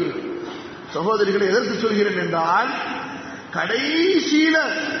சொல்கிறேன். சகோதரிகளை எதற்கு சொல்கிறேன் என்றால், கடைசியில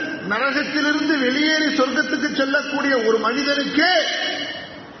நரகத்திலிருந்து வெளியேறி சொர்க்கத்துக்கு செல்லக்கூடிய ஒரு மனிதனுக்கே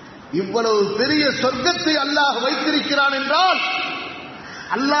இவ்வளவு பெரிய சொர்க்கத்தை அல்லாஹ் வைத்திருக்கிறான் என்றால்,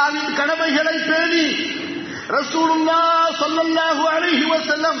 அல்லாஹ்வின் கடமைகளை பேணி ரசூலுல்லாஹ் ஸல்லல்லாஹு அலைஹி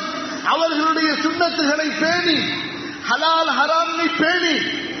வஸல்லம் அவர்களுடைய சுன்னத்துகளை பேணி ஹலால் ஹராமை பேணி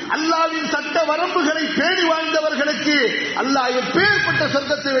அல்லாஹ்வின் சட்ட வரம்புகளை பேணி வாழ்ந்தவர்களுக்கு அல்லாஹ் எப்பேற்பட்ட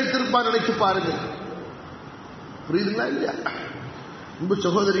சொர்க்கத்தை வைத்திருப்பார் நினைத்து பாருங்கள். புரியுதுங்களா இல்லையா? அன்பு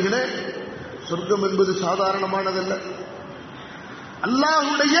சகோதரிகளே, சொர்க்கம் என்பது சாதாரணமானதல்ல.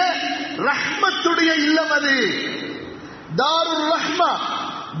 அல்லாஹ்வுடைய ரஹ்மத்துடைய இல்லம் அது. தாருல் ரஹ்மா,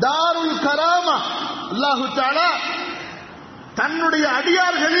 தாருல் கராமா. அல்லாஹு தஆலா தன்னுடைய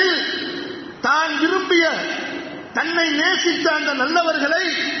அடியார்களில் தான் விரும்பிய, தன்னை நேசித்த அந்த நல்லவர்களை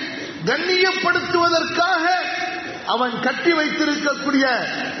கண்ணியப்படுத்துவதற்காக அவன் கட்டி வைத்திருக்கக்கூடிய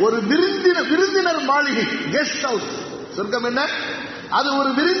ஒரு விருந்தினர் மாளிகை, கெஸ்ட் ஹவுஸ். சொர்க்கம் என்ன? அது ஒரு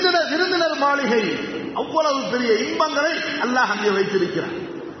விருந்தினர் மாளிகை. அவ்வளவு பெரிய இன்பங்களை அல்லாஹ் அங்கே வைத்திருக்கிறான்.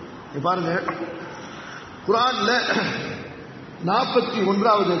 பாருங்க, குர்ஆன்ல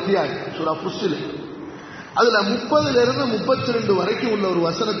 41வது அத்தியாயம் சூரா ஃபுஸ்ஸில், அதுல 30லிருந்து 32 வரைக்கும் உள்ள ஒரு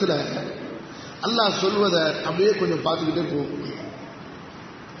வசனத்துல அல்லாஹ் சொல்வதை அப்படியே கொஞ்சம் பார்த்துக்கிட்டே போகும்.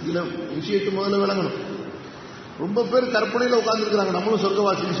 இதுல விஷயத்தை முதல்ல விளங்கணும். ரொம்ப பேர் கற்பனையில உட்கார்ந்து இருக்கிறாங்க, நம்மளும்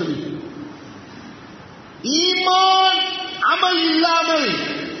சொர்க்கவாசின்னு சொல்லி. ஈமான் அமல் இல்லாமல்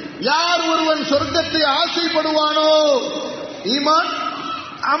யார் ஒருவன் சொர்க்கத்தை ஆசைப்படுவானோ, ஈமான்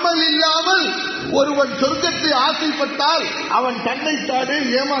அமல் இல்லாமல் ஒருவன் சொர்க்கத்தை ஆசைப்பட்டால் அவன் தன்னைத்தானே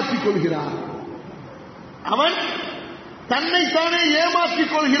ஏமாற்றிக் கொள்கிறான். அவன் தன்னைத்தானே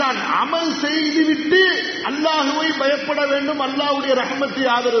ஏமாற்றிக் கொள்கிறான். அமல் செய்துவிட்டு அல்லாஹுவை பயப்பட வேண்டும், அல்லாஹ்வுடைய ரஹ்மத்தை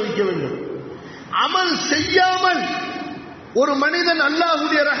ஆதரவிக்க வேண்டும். அமல் செய்யாமல் ஒரு மனிதன்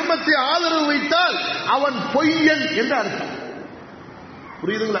அல்லாஹ்வுடைய ரஹ்மத்தை ஆதரவு வைத்தால் அவன் பொய்யன் என்று அர்த்தம்.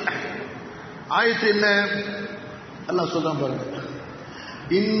 புரியுதுங்களா? ஆயத்து என்ன அல்லாஹ் சொல்றான் பாருங்க.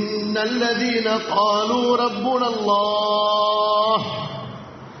 இன்னல்லதீன قالوا ربنا الله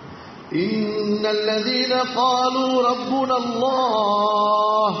இன்னல்லதீன قالوا ربنا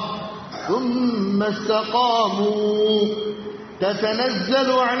الله ثم استقاموا تتنزل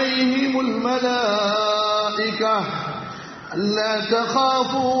عليهم الملائكة ألا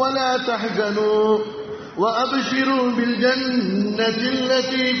تخافوا ولا تحزنوا وأبشروا بالجنة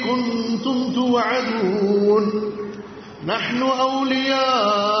التي كنتم توعدون نحن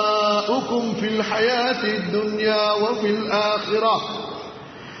أولياؤكم في الحياة الدنيا وفي الآخرة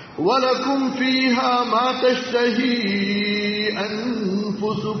ولكم فيها ما تشتهي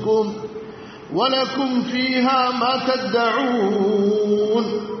أنفسكم ولكم فيها ما تدعون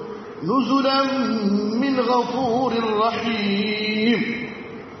نزلا من غفور رحيم.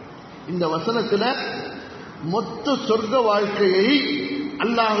 இந்த வசனத்துல மொத்த சொர்க்க வாழ்க்கையை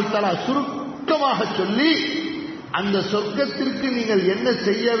அல்லாஹ் தஆலா சுருக்கமாக சொல்லி அந்த சொர்க்கத்திற்கு நீங்கள் என்ன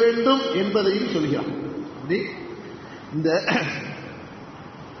செய்ய வேண்டும் என்பதையும் சொல்கிறார். இந்த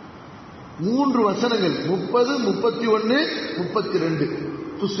 3 வசனங்கள் 30, 31, 32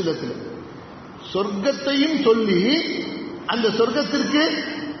 புஸ்தகத்தில் சொர்க்கத்தையும் சொல்லி அந்த சொர்க்கத்திற்கு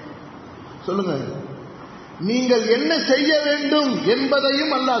சொல்லுங்க நீங்கள் என்ன செய்ய வேண்டும்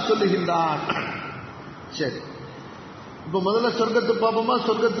என்பதையும் அல்லாஹ் சொல்லுகின்றான். சரி, இப்ப முதல்ல சொர்க்கத்தை பார்ப்போமா,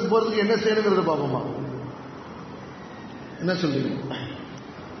 சொர்க்கத்துக்கு போறதுக்கு என்ன செய்யணுங்கிறத பார்ப்போமா? என்ன சொல்றீங்க?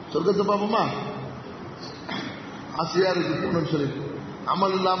 சொர்க்கத்தை பார்ப்போமா? ஆசையா இருக்கு போகணும்னு சொல்லி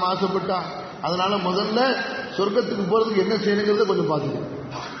அமல் இல்லாம ஆசைப்பட்டா, அதனால முதல்ல சொர்க்கத்துக்கு போறதுக்கு என்ன செய்யணுங்கிறத கொஞ்சம் பார்த்துக்கோ.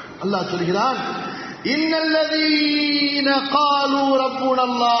 அல்லாஹ் சொல்கிறான், இன்னல்லதீன காலு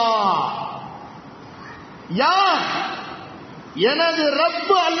ரப்புனல்லாஹ், யார் எனது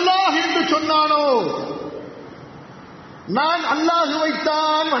ரப்பு அல்லாஹ் என்று சொன்னானோ, நான்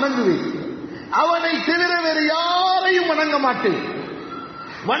அல்லாஹுவைத்தான் வணங்குவேன், அவனை தவிர வேறு யாரையும் வணங்க மாட்டேன்,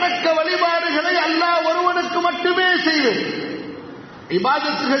 வணக்க வழிபாடுகளை அல்லாஹ் ஒருவனுக்கு மட்டுமே செய்வேன்,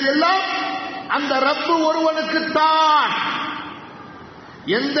 இபாதத்துகள் எல்லாம் அந்த ரப்பு ஒருவனுக்குத்தான்,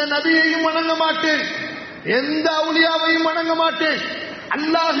 எந்த நபியையும் வணங்க மாட்டேன், எந்த அவுலியாவையும் வணங்க மாட்டேன்,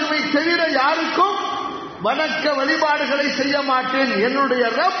 அல்லாஹுவை தவிர யாருக்கும் வணக்க வழிபாடுகளை செய்ய மாட்டேன். என்னுடைய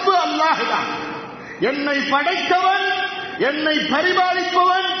ரப்பு அல்லாஹ்தான், என்னை படைத்தவன், என்னை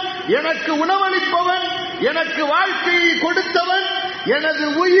பரிபாலிப்பவன், எனக்கு உணவளிப்பவன், எனக்கு வாழ்க்கையை கொடுத்தவன், எனது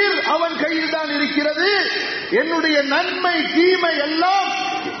உயிர் அவன் கையில் தான் இருக்கிறது, என்னுடைய நன்மை தீமை எல்லாம்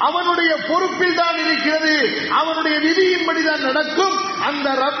அவனுடைய பொறுப்பில் தான் இருக்கிறது, அவனுடைய விதியின்படிதான் நடக்கும், அந்த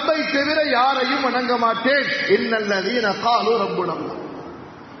ரப்பை தவிர யாரையும் வணங்க மாட்டேன். இன்னல்லதீன காலு ரப்புனல்லாஹ்,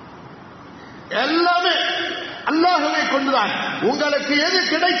 எல்லாமே அல்லாஹ்வை கொண்டுதான். உங்களுக்கு எது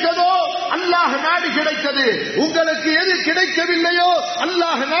கிடைத்ததோ அல்லாஹ் நாடி கிடைத்தது, உங்களுக்கு எது கிடைக்கவில்லையோ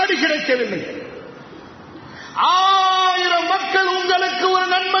அல்லாஹ் நாடி கிடைக்கவில்லை. 1000 மக்கள் உங்களுக்கு ஒரு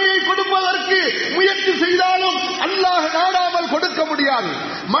நன்மையை கொடுப்பதற்கு முயற்சி செய்தாலும் அல்லாஹ் நாடாமல் கொடுக்க முடியாது.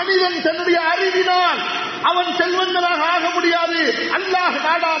 மனிதன் தன்னுடைய அறிவினால் அவன் செல்வந்தனாக ஆக முடியாது, அல்லாஹ்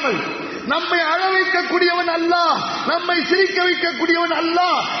நாடாமல். நம்மை அழ வைக்கக்கூடியவன் அல்லாஹ், நம்மை சிரிக்க வைக்கக்கூடியவன்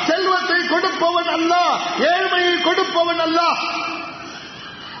அல்லாஹ், செல்வத்தை கொடுப்பவன் அல்லாஹ், ஏழ்மையை கொடுப்பவன் அல்லாஹ்.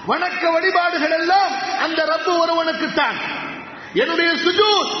 வணக்க வழிபாடுகள் எல்லாம் அந்த ரப்பு ஒருவனுக்குத்தான். என்னுடைய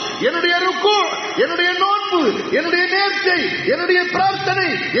சுஜூத், என்னுடைய ருக்கு, என்னுடைய நோன்பு, என்னுடைய நேர்ச்சை, என்னுடைய பிரார்த்தனை,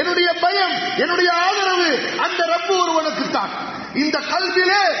 என்னுடைய பயம், என்னுடைய ஆதரவு அந்த ரப்பு ஒருவனுக்குத்தான். இந்த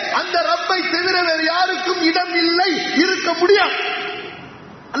கல்விலே அந்த ரப்பை தவிர வேறு யாருக்கும் இடம் இல்லை, இருக்க முடியாது.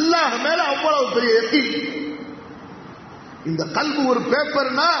 அல்லாஹ் மேல அவ்வளவு பெரிய யக்கீன். இந்த கல்வி ஒரு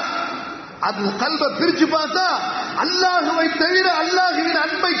பேப்பர்னா அது கல்வை பிரிச்சு பார்த்தா அல்லாஹுவை தவிர, அல்லாஹுவின்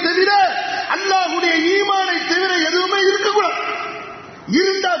அன்பை தவிர, அல்லாஹுடைய ஈமானை தவிர எதுவுமே இருக்கக்கூடாது.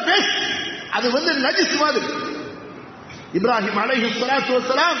 இருந்தா பெஸ்ட், அது நஜிஸ் மாதிரி. இப்ராஹிம் அலைஹிஸ்ஸலாத்து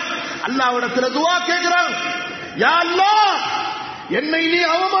வஸ்ஸலாம் அல்லாஹ்விடத்துல துஆ கேட்கிறான், யா அல்லாஹ் என்னை நீ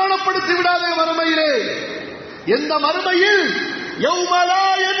அவமானப்படுத்தி விடாதே மறுமையிலே. எந்த மறுமையில்? யௌம லா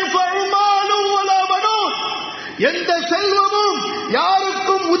யன்ஃபஉ மாலும் வலா பனூன், எந்த செல்வமும்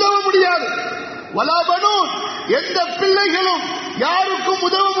யாருக்கும் உதவ முடியாது. வலா பனூன், எந்த பிள்ளைகளும் யாருக்கும்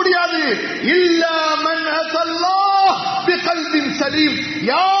உதவ முடியாது. இல்லா மன் அத்தல்லாஹ் பிகல்பின் சலீம்,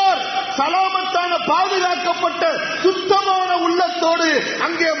 யார் சலாமத்தான பாதுகாக்கப்பட்ட சுத்தமான உள்ளத்தோடு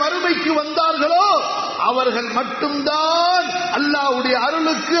அங்கே மறுமைக்கு வந்தார்களோ அவர்கள் மட்டும்தான் அல்லாஹ்வுடைய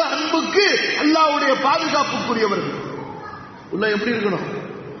அருளுக்கு, அன்புக்கு, அல்லாஹ்வுடைய பாதுகாப்புக்குரியவர்கள். உள்ள எப்படி இருக்கணும்?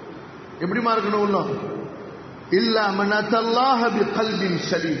 எப்படிமா இருக்கணும் உள்ள? இல்லா மன் அத்தல்லாஹ் பிகல்பின்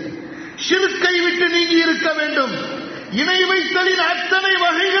சலீம், ஷிர்க்கை விட்டு நீங்கி இருக்க வேண்டும், இணை வைத்தலின் அத்தனை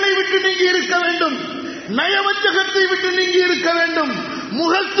வகைகளை விட்டு நீங்கி இருக்க வேண்டும், நயவஞ்சகத்தை விட்டு நீங்கி இருக்க வேண்டும்,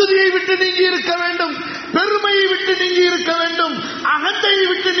 முகஸ்துதியை விட்டு நீங்கி இருக்க வேண்டும், பெருமையை விட்டு நீங்கி இருக்க வேண்டும், அகந்தையை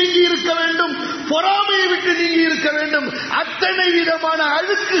விட்டு நீங்கி இருக்க வேண்டும், பொறாமையை விட்டு நீங்கி இருக்க வேண்டும். அத்தனை விதமான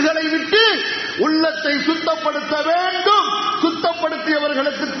அழுக்குகளை விட்டு உள்ளத்தை சுத்தப்படுத்த வேண்டும்.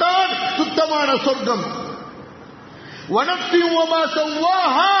 சுத்தப்படுத்தியவர்களுக்குத்தான் சுத்தமான சொர்க்கம். வனப்சி வமா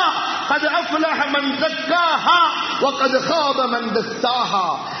சவ்வாஹா قد أفلح من زكاها وقد خاب من دساها.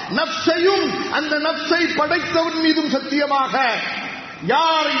 நஃப்ஸையும் அந்த நஃப்ஸை படைத்தவன் மீதும் சத்தியமாக,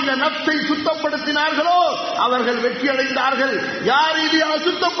 யார் இந்த நஃப்ஸை சுத்தப்படுத்தினார்களோ அவர்கள் வெற்றி அடைந்தார்கள், யார் இதை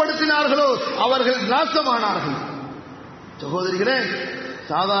அசுத்தப்படுத்தினார்களோ அவர்கள் நாசமானார்கள். சகோதரிகளே,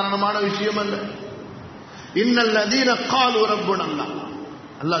 சாதாரணமான விஷயம் அல்ல. இன்னல்லதீன காலு ரப்புனா அல்லாஹ்,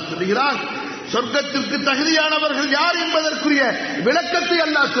 அல்லாஹ் சொல்கிறான் சொர்க்கத்திற்கு தகுதியானவர்கள் யார் என்பதற்குரிய விளக்கத்தை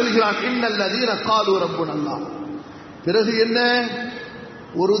அல்லாஹ் சொல்கிறான். இன்னல்லதீன காலு ரப்புனா அல்லாஹ். பிறகு என்ன?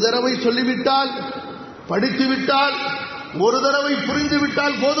 ஒரு தடவை சொல்லிவிட்டால், படித்துவிட்டால், ஒரு தடவை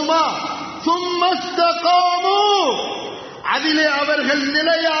புரிந்துவிட்டால் போதுமா? சும்மஸ்தகாமு, அதிலே அவர்கள்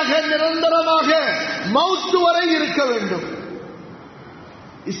நிலையாக நிரந்தரமாக மௌத் வரை இருக்க வேண்டும்.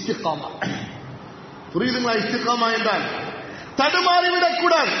 இஸ்திகாமா, புரியுதுங்களா? இஸ்திகாமா என்றால் தடுமாறிவிடக்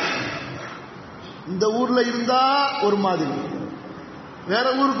கூடாது. இந்த ஊர்ல இருந்தா ஒரு மாதிரி, வேற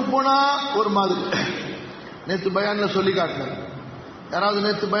ஊருக்கு போனா ஒரு மாதிரி. நேற்று பயான்ல சொல்லி காட்டுறேன். யாராவது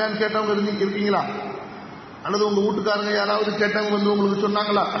நேற்று பயான் கேட்டவங்க இருக்கீங்களா? அல்லது உங்க வீட்டுக்காரங்க யாராவது கேட்டவங்க வந்து உங்களுக்கு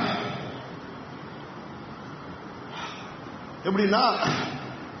சொன்னாங்களா? எப்படின்னா,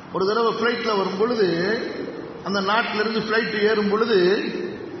 ஒரு தடவை பிளைட்ல வரும் பொழுது, அந்த நாட்டில இருந்து பிளைட் ஏறும் பொழுது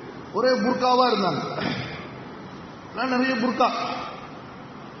ஒரே புர்காவா இருந்தாங்க, நிறைய புர்கா.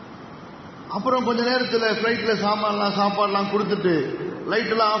 அப்புறம் கொஞ்ச நேரத்தில் பிளைட்ல சாமான்லாம் சாப்பாடுலாம் கொடுத்துட்டு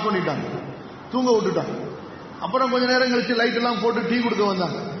லைட் எல்லாம் ஆஃப் பண்ணிட்டாங்க, தூங்க விட்டுட்டாங்க. அப்புறம் கொஞ்ச நேரம் கழிச்சு லைட் எல்லாம் போட்டு டீ கொடுக்க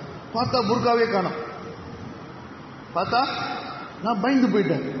வந்தாங்க. பார்த்தா புர்காவே காணோம். பார்த்தா நான் பயந்து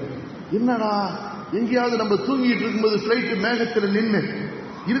போயிட்டேன். என்னடா, எங்கேயாவது நம்ம தூங்கிட்டு இருக்கும்போது பிளைட் மேகத்தில் நின்று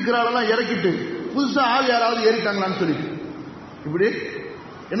இருக்கிற ஆளெல்லாம் இறக்கிட்டு புதுசா ஆள் யாராவது ஏறிட்டாங்களான்னு சொல்லிட்டு, இப்படி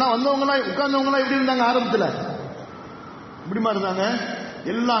என்ன வந்தவங்கலாம் உட்கார்ந்தவங்கலாம் எப்படி இருந்தாங்க? ஆரம்பத்தில் இப்படிமா இருந்தாங்க.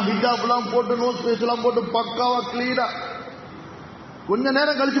 எல்லாம் ஹிஜாப் எல்லாம் போட்டு, நோஸ் பேஸ் எல்லாம் போட்டு பக்காவா கிளீனா. கொஞ்ச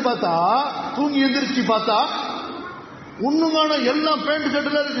நேரம் கழிச்சு பார்த்தா, தூங்கி எந்திரிச்சு பார்த்தா ஒண்ணுமான எல்லாம் பேண்ட்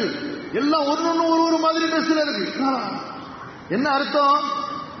ஷர்ட்ல இருக்கு, எல்லாம் ஒன்னு ஒரு மாதிரி ட்ரெஸ்ல இருக்கு. என்ன அர்த்தம்?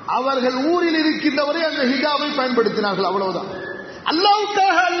 அவர்கள் ஊரில் இருக்கின்றவரை அந்த ஹிஜாபை பயன்படுத்தினார்கள், அவ்வளவுதான்.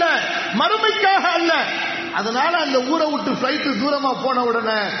 அல்லாஹ்வுக்காக அல்ல, மறுமைக்காக அல்ல. அதனால அந்த ஊரை விட்டு பிளைட் தூரமா போன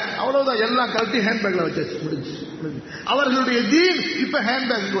உடனே அவ்வளவுதான், எல்லாம் கழட்டி ஹேண்ட்பேக்ல வச்சு முடிஞ்சு. அவர்களுடைய தீன் இப்ப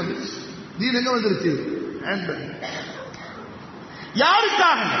ஹேண்ட்பேக் வந்துருச்சு. தீன் எங்க வந்துருச்சு? ஹேண்ட்பேக்.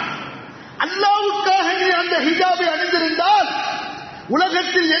 யாருக்காக? அல்லாஹ்வுக்காக நீ அந்த ஹிஜாபை அணிந்திருந்தால்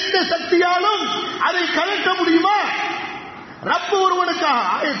உலகத்தில் எந்த சக்தியாலும் அதை கலட்ட முடியுமா? ரப்பு ஒருவனுக்காக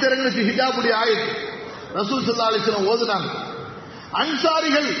ஆயத்து இறங்குச்சு, ஹிஜாபுடைய ஆயத்து. ரசூல் ஸல்லல்லாஹு அலைஹி வஸல்லம் ஓதுனாங்க.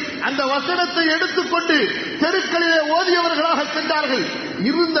 அன்சாரிகள் அந்த வசனத்தை எடுத்துக்கொண்டு தெருக்களிலே ஓதியவர்களாக சென்றார்கள்.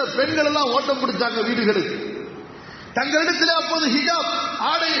 இருந்த பெண்கள் எல்லாம் ஓட்டம் பிடிச்சாங்க வீடுகளுக்கு. தங்களிடத்தில் அப்போது ஹிஜாப்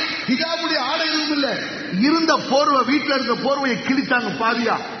ஆடை, ஹிஜாபுடைய ஆடை எதுவும் இல்லை. இருந்த போர்வை, வீட்டில் இருந்த போர்வையை கிழிச்சாங்க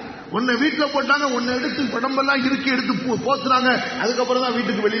பாதியா. ஒன்னு வீட்டுல போட்டாங்க, ஒன்னு எடுத்து படம்பெல்லாம் இறுக்கி எடுத்து போத்துறாங்க. அதுக்கப்புறம் தான்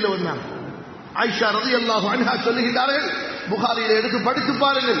வீட்டுக்கு வெளியில வந்தாங்க. ஆயிஷா ரலியல்லாஹு அன்ஹா சொல்லுகிறார்கள், புகாரியில எடுத்து படித்து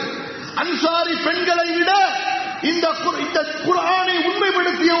பாருங்கள். அன்சாரி பெண்களை விட இந்த குர்ஆனை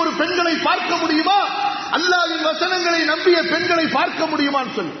உண்மைப்படுத்திய ஒரு பெண்களை பார்க்க முடியுமா? அல்லாஹ்வின் வசனங்களை நம்பிய பெண்களை பார்க்க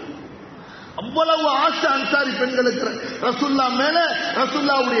முடியுமான்னு சொல்லி அவ்வளவு ஆசை அன்சாரி பெண்களுக்கு ரசூலுல்லாஹ் மேல,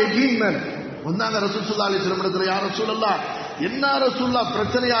 ரசூலுல்லாஹ்வுடைய தீன் மேல. வந்தாங்க ரசூல் ஸல்லல்லாஹு அலைஹி வஸல்லம் இடத்துல, யா ரசூலல்லாஹ், என்ன ரசூலுல்லாஹ்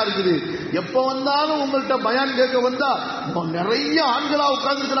பிரச்சனையா இருக்குது? எப்ப வந்தாலும் உங்கள்கிட்ட பயான் கேட்க வந்தா நிறைய ஆண்களா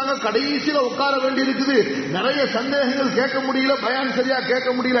உட்கார்ந்துருக்காங்க, கடைசியில உட்கார வேண்டி இருக்குது, நிறைய சந்தேகங்கள் கேட்க முடியல, பயான் சரியா கேட்க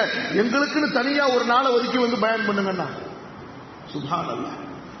முடியல, எங்களுக்குன்னு தனியா ஒரு நாளை ஒதுக்கி வந்து பயான் பண்ணுங்கன்னா. சுப்ஹானல்லாஹ்.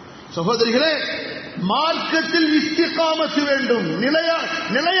 சகோதரிகளே, மார்க்கத்தில் இஸ்திகாமத் வேண்டும்,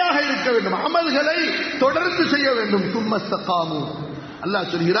 நிலையாக இருக்க வேண்டும், அமல்களை தொடர்ந்து செய்ய வேண்டும். சும்மஸ்தகாமு,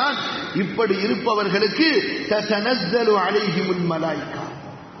 அல்லாஹ் சொல்கிறான், இப்படி இருப்பவர்களுக்கு ததனஸ்ஸலு அலைஹிமுல் மலாயிகா,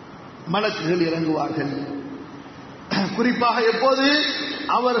 மலக்குகள் இறங்குவார்கள். குறிப்பாக எப்போது?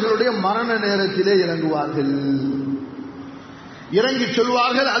 அவர்களுடைய மரண நேரத்திலே இறங்குவார்கள். இறங்கி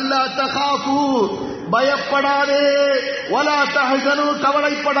சொல்வார்கள், அல்லா தகாஃபு, பயப்படாதே, வலா தஹ்சனு,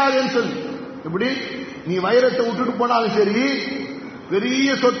 கவலைப்படாதேன்னு சொல்லி. எப்படி? நீ வைரத்தை விட்டுட்டு போனாலும் சரி, பெரிய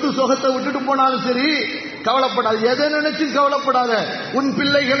சொத்து சொகத்தை விட்டுட்டு போனாலும் சரி, கவலைப்படாது. எதை நினைச்சு கவலைப்படாத. உன்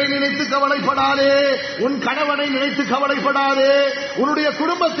பிள்ளைகளை நினைத்து கவலைப்படாதே, உன் கணவனை நினைத்து கவலைப்படாதே, உன்னுடைய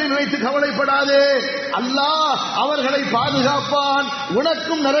குடும்பத்தை நினைத்து கவலைப்படாதே. அல்லாஹ் அவர்களை பாதுகாப்பான்,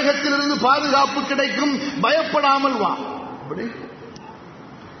 உனக்கும் நரகத்திலிருந்து பாதுகாப்பு கிடைக்கும், பயப்படாமல் வா. அப்படி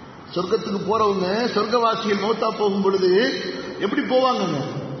சொர்க்கத்துக்கு போறவங்க, சொர்க்கவாசிகள் மௌத்தா போகும் பொழுது எப்படி போவாங்க?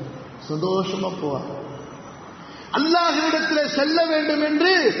 சந்தோஷமா போவாங்க. அல்லாஹ்விடத்தில் செல்ல வேண்டும்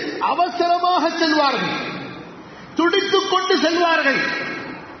என்று அவசரமாக செல்வார்கள், துடித்துக் கொண்டு செல்வார்கள்.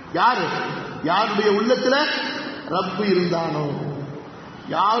 யாரு? யாருடைய உள்ளத்துல ரப்பு இருந்தானோ,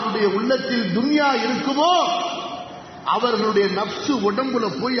 யாருடைய உள்ளத்தில் துன்யா இருக்குமோ அவர்களுடைய நப்சு உடம்புல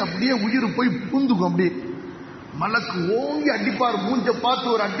போய் அப்படியே உயிர் போய் பூந்துக்கும். அப்படியே மலக்கு ஓங்கி அடிப்பார். மூஞ்ச பார்த்து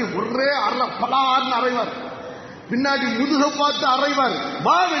ஒரு அடி ஒரே பலார்னு அறைவார். பின்னாடி முதுக பார்த்து அறைவார்.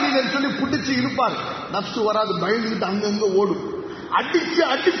 வா வெளியில சொல்லி புடிச்சு இருப்பார். நப்சு வராது, பயந்துட்டு அங்கங்க ஓடும். அடிச்சு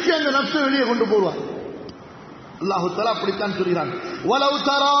அடிச்சு அந்த நப்சை வெளியே கொண்டு போவார். அல்லாஹ் தஆலா அப்படித்தான் சொல்கிறான். வலவ்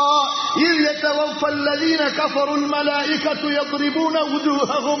தரா இல் யதவஃபல் லதீன கஃபருல் மலாயிகத்து யضربون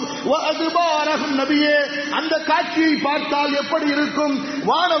وجوههم وادبارهم. நபியே, அந்த காட்சியை பார்த்தால் எப்படி இருக்கும்?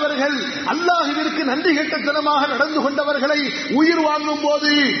 வானவர்கள் அல்லாஹ்விற்கு நன்றி கெட்டத்தனமாக நடந்து கொண்டவர்களை உயிர் வாங்கும்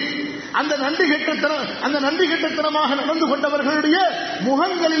போது அந்த நன்றி கெட்டத்தனமாக நடந்து கொண்டவர்களுடைய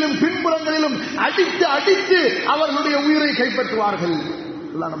முகங்களிலும் பின்புறங்களிலும் அடித்து அடித்து அவர்களுடைய உயிரை கைப்பற்றுவார்கள்.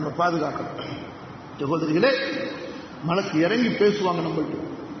 எல்லாம் நம்மளை பாதுகாக்கணும். சகோதரிகளே, மலக்கு இறங்கி பேசுவாங்க நம்மள்ட்ட.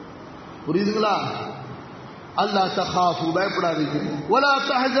 புரியுதுங்களா? அல்லா தகாஃபு, பயப்படாதீங்க. வலா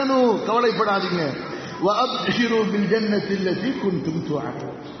தஹஸனு, கவலைப்படாதீங்க. வஅப்ஷிரு பில் ஜன்னத்தி அல்லதி குன்தும்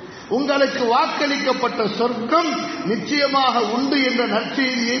துஅதுன், உங்களுக்கு வாக்களிக்கப்பட்ட சொர்க்கம் நிச்சயமாக உண்டு என்ற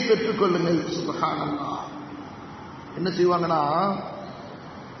நற்செய்தியை பெற்றுக் கொள்ளுங்கள். சுப்ஹானல்லாஹ். என்ன செய்வாங்கன்னா,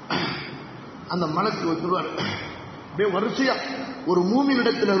 அந்த மலக்கு வந்துருவார். அப்படியே வரிசையா ஒரு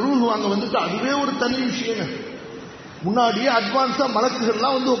மூமினிடத்துல ரூஹ் வாங்க வந்துட்டு அதுவே ஒரு தனி விஷயம். முன்னாடியே அட்வான்ஸா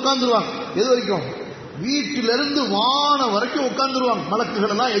மலக்குகள்லாம் வந்து உட்கார்ந்துருவாங்க. எது வரைக்கும்? வீட்டிலிருந்து வானம் வரைக்கும் உட்கார்ந்துருவாங்க.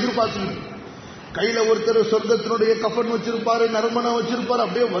 மலக்குகள் எல்லாம் எதிர்பார்த்து கையில ஒருத்தர் சொர்க்கத்தினுடைய கஃபன் வச்சிருப்பாரு, நறுமணம் வச்சிருப்பாரு.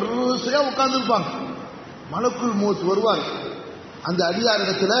 அப்படியே வரிசையா உட்கார்ந்துருப்பாங்க. மலக்குல் மௌத் வருவார். அந்த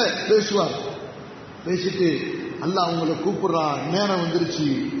அடியாரிடத்துல பேசுவார். பேசிட்டு அல்லாஹ் அவங்களை கூப்பிடுறான். நேரம் வந்துருச்சு.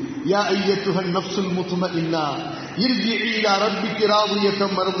 யா அய்யத்துஹன் நஃப்ஸுல் முத்மஇன்னா இர்ஜிஇ இலா ரப்பிகி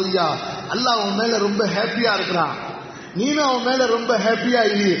ராதியத்தம் மர்தியா. அல்லாஹ் அவன் மேல ரொம்ப ஹாப்பியா இருக்கிறான். நீனும் அவன் மேல ரொம்ப ஹாப்பியா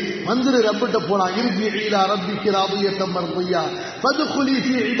இரு. வந்துரு, ரப்பிட்ட போலாம். இர்ஜிஇ இலா ரப்பிகி ராதியத்தம் மர்தியா ஃபத்குலி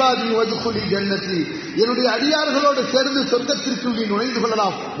ஃபீ இபாதி வத்குலி ஜன்னதி. என்னுடைய அடியார்களோடு சேர்ந்து சொர்க்கத்திற்குள் நீ நுழைந்து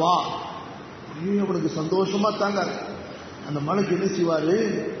கொள்ளலாம், வா. அவனுக்கு சந்தோஷமா தாங்க. அந்த மலைக்கு என்ன செய்வாரு?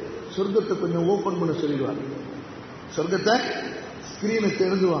 சொர்க்கத்தை கொஞ்சம் ஓபன் பண்ண சொல்லிடுவார். சொர்க்கத்தை ஸ்கிரீனை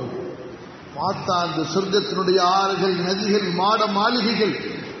தெரிஞ்சுவாங்க. பார்த்தா அந்த சொர்க்கத்தினுடைய ஆறுகள், நதிகள், மாட மாளிகைகள்,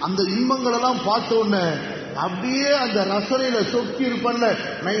 அந்த இன்பங்கள் எல்லாம் பார்த்த உடனே அப்படியே அந்த ரசனையில சொக்கி இருப்பன்ல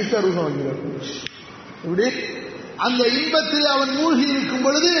நைசா ரூபம் வாங்கிறார். இப்படி அந்த இன்பத்தில் அவன் மூழ்கி இருக்கும்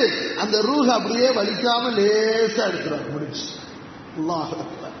பொழுது அந்த ரூஹ அப்படியே வலிக்காம லேசா எடுக்கிறார். முடிச்சு. அல்லாஹ்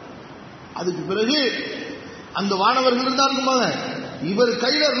அக்பர். அதுக்கு பிறகு அந்த வானவர்கள் இருந்தாருக்குமாங்க, இவர்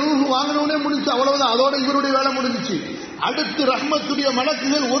கையில ரூஹ் வாங்கினோடனே முடிச்சு, அவ்வளவுதான். அதோட இவருடைய வேலை முடிஞ்சிச்சு. அடுத்து ரஹ்மத்துடைய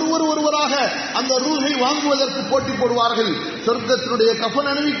மலக்குகள் ஒருவராக அந்த ரூஹை வாங்குவதற்கு போட்டி போடுவார்கள். சொர்க்கத்தினுடைய கஃபன்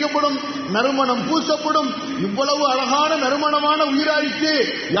அணிவிக்கப்படும், நறுமணம் பூசப்படும். இவ்வளவு அழகான நறுமணமான உயிராய்க்கு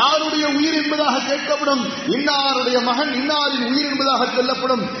யாருடைய உயிர் என்பதாக கேட்கப்படும். இன்னாருடைய மகன் இன்னாரின் உயிர் என்பதாக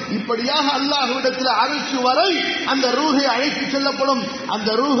சொல்லப்படும். இப்படியாக அல்லாஹ்விடத்தில் அழைச்சு வரை அந்த ரூஹை அழைத்து செல்லப்படும். அந்த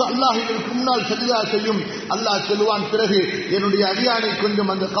ரூஹ் அல்லாஹ்விற்கு முன்னால் சஜ்தா செய்யும். அல்லாஹ் சொல்லுவான், பிறகு என்னுடைய அடியானை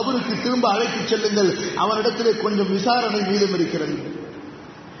கொஞ்சம் அந்த கபருக்கு திரும்ப அழைத்து செல்லுங்கள், அவனிடத்திலே கொஞ்சம் விசாரணை மீதம் இருக்கிறது.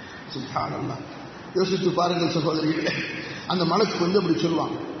 சுப்ஹானல்லாஹ். யோசித்து பாருங்கள் சகோதரிகளே. அந்த மலக்கு வந்து அப்படி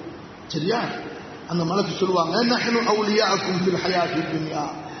சொல்லுவாங்க. சரியா? அந்த மலக்கு சொல்லுவாங்க, நஹ்னு அவுலியாக்கும் ஃபில் ஹயாத்தி துன்யா,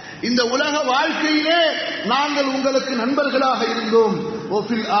 இந்த உலக வாழ்க்கையிலே நாங்கள் உங்களுக்கு நண்பர்களாக இருந்தோம். ஓ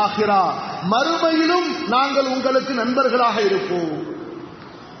ஃபில் ஆஹிரா, மறுமையிலும் நாங்கள் உங்களுக்கு நண்பர்களாக இருப்போம்.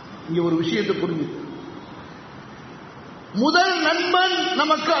 இங்க ஒரு விஷயத்தை புரிஞ்சு, முதல் நண்பன்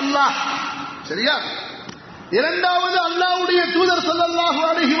நமக்கு அல்லாஹ். சரியா? இரண்டாவது அல்லாஹ்வுடைய தூதர் ஸல்லல்லாஹு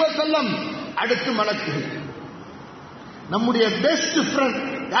அலைஹி வஸல்லம். அடுத்து மலக்குகள். நம்முடைய பெஸ்ட் ஃப்ரெண்ட்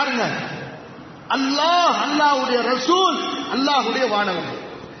யாருங்க? அல்லாஹ், அல்லாஹ்வுடைய ரசூல், அல்லாஹ்வுடைய வானவர்கள்.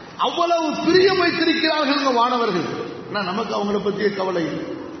 அவ்வளவு பிரியம் வைத்திருக்கிறார்கள் வானவர்கள். நமக்கு அவங்களை பற்றிய கவலை இல்லை.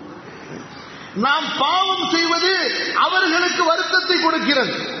 நாம் பாவம் செய்வது அவர்களுக்கு வருத்தத்தை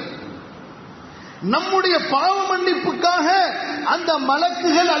கொடுக்கிறது. நம்முடைய பாவ மன்னிப்புக்காக அந்த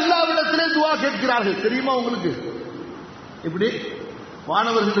மலக்குகள் அல்லாஹ்விடத்திலே துஆ கேட்கிறார்கள். தெரியுமா உங்களுக்கு? இப்படி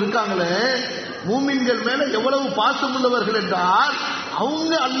வானவர்கள் இருக்காங்களே, மூமின்கள் மேல எவ்வளவு பாசம் உள்ளவர்கள் என்றால்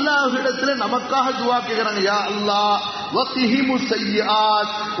அவங்க அல்லாஹ்விடத்திலே நமக்காக துஆ கேட்கிறாங்க. யா அல்லாஹ் வகிஹிமுஸ்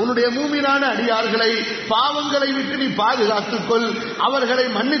ஸய்யிஆத், உன்னுடைய மூமினான அடியார்களை பாவங்களை விட்டு நீ பாதுகாத்துக்கொள், அவர்களை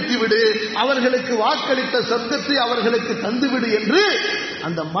மன்னித்து விடு, அவர்களுக்கு வாக்களித்த சொர்க்கத்தை அவர்களுக்கு தந்துவிடு என்று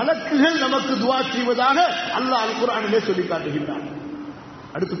அந்த மலக்குகள் நமக்கு துஆ செய்வதாக அல்லாஹ் அல் குர்ஆனிலே சொல்லி காட்டுகின்றான்.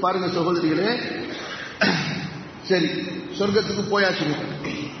 அடுத்து பாருங்க சகோதரிகளே. சரி, சொர்க்கத்துக்கு போயாச்சு.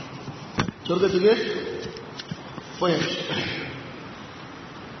 சொர்க்கத்துக்கு போயாச்சு.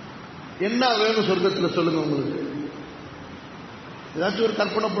 என்ன வேணும் சொர்க்கத்தில் சொல்லுங்க. உங்களுக்கு ஏதாச்சும் ஒரு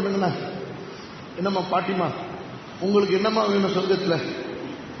கற்பனை பண்ணுங்களா? என்னம்மா பாட்டிமா, உங்களுக்கு என்னம்மா வேணும் சொர்க்கத்தில்?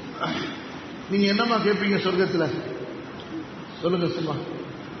 நீங்க என்னமா கேட்பீங்க சொர்க்கத்துல? சொல்லுங்க சும்மா.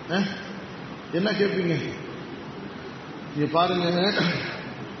 என்ன கேட்பீங்க? நீங்க பாருங்க,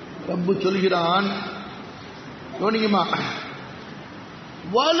 ரப்பு சொல்கிறான், கவனிங்கம்மா,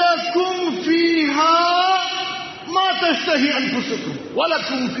 வலக்கும் ஃபீஹா மா தஷ்தஹி அன்ஃபுசுக்கும்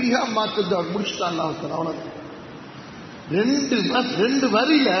வலக்கும் ஃபீஹா மா ததஉன். முடிச்சுட்டான் அல்லாஹ் தஆலா. அவனுக்கு ரெண்டு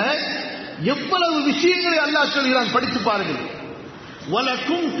வரியில எவ்வளவு விஷயங்களை அல்லாஹ் சொல்கிறான் படித்து பாருங்கள்.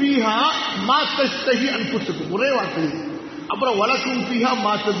 வலக்கும் ஃபீஹா மா தஷ்தஹி அன்ஃபுசுக்கும், ஒரே வார்த்தை. அப்புறம் வலக்கும் ஃபீஹா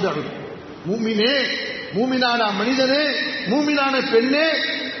மா ததஉன். மூமினே, மூமினான மனிதனே, மூமினான பெண்ணே,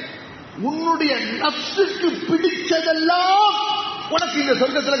 உன்னுடைய நஃப்ஸுக்கு பிடிச்சதெல்லாம் உனக்கு இந்த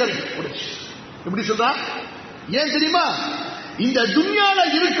சொர்க்கத்துல கிடைக்கும். எப்படி சொல்றா? ஏன் தெரியுமா? இந்த துன்யால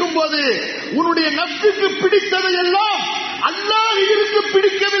இருக்கும் போது உன்னுடைய நஃப்ஸுக்கு பிடித்ததை எல்லாம் அல்லாஹ்விற்கு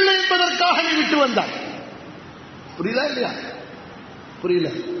பிடிக்கவில்லை என்பதற்காக நீ விட்டு வந்தாய். புரியுதா இல்லையா? புரியல.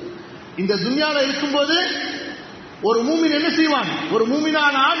 இந்த துன்யால இருக்கும் போது ஒரு மூமின் என்ன செய்வான்? ஒரு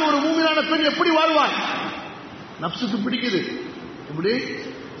மூமினான ஆண், ஒரு மூமினான பெண் எப்படி வாழ்வான்? நஃப்ஸுக்கு பிடிக்குது. எப்படி?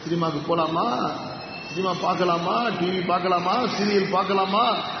 சினிமாவுக்கு போலாமா, சினிமா பார்க்கலாமா, டிவி பார்க்கலாமா, சீரியல் பார்க்கலாமா,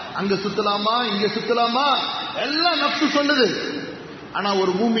 அங்க சுத்தலாமா, இங்க சுத்தலாமா, எல்லாம் நஃப்ஸு சொல்லுது. ஆனா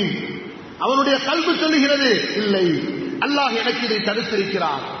ஒரு மூமின், அவனுடைய கல்பு சொல்லுகிறது, இல்லை, அல்லாஹ் எனக்கு இதை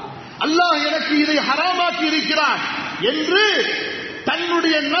தடுத்திருக்கிறான், அல்லாஹ் எனக்கு இதை ஹராமாக்கி இருக்கிறான் என்று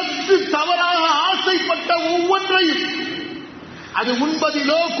தன்னுடைய நஃப்ஸு தவறாக ஆசைப்பட்ட ஒவ்வொன்றையும், அது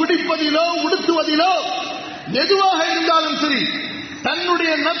உண்பதிலோ, குடிப்பதிலோ, உடுத்துவதிலோ, எதுவாக இருந்தாலும் சரி,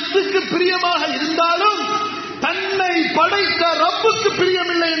 தன்னுடைய நஃப்ஸுக்கு பிரியமாக இருந்தாலும் தன்னை படைத்த ரப்புக்கு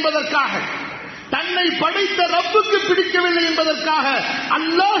பிரியமில்லை என்பதற்காக, தன்னை படைத்த ரப்புக்கு பிடிக்கவில்லை என்பதற்காக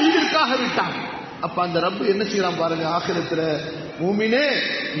அல்லாஹ் இதற்காக விட்டான். அப்ப அந்த ரப்பு என்ன செய்யலாம் பாருங்க ஆகிரத்துல, மூமினே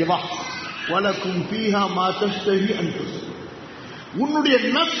வா, வலக்கும் ஃபீஹா மா தஷ்தஹி அன்ஃபுசுக்கும், உன்னுடைய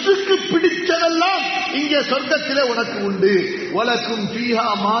நஃப்ஸுக்கு பிடிச்சதெல்லாம் இங்கே சொர்க்கத்திலே உனக்கு உண்டு. வலக்கும் ஃபீஹா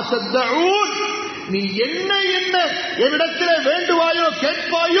மா ததஉன், நீ என்ன என்ன என்னிடத்திலே வேண்டுவாயோ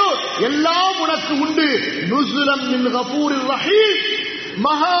கேட்பாயோ எல்லாம் உனக்கு உண்டு. நுஸுலம் மின் கஃபூரிர் ரஹீம்,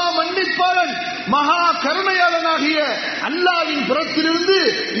 மகா மன்னிப்பாளன், மகா கருணையாளனாகிய அல்லாஹ்வின் புறத்திலிருந்து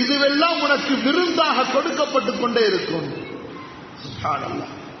இதுவெல்லாம் உனக்கு விருந்தாக கொடுக்கப்பட்டுக் கொண்டே இருக்கும்.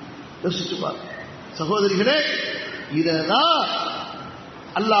 சுப்ஹானல்லாஹ். யோசிச்சு பார் சகோதரிகளே, இததான்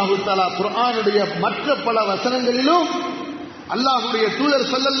அல்லாஹு தஆலா குர்ஆனுடைய மற்ற பல வசனங்களிலும், அல்லாஹ்வுடைய தூதர்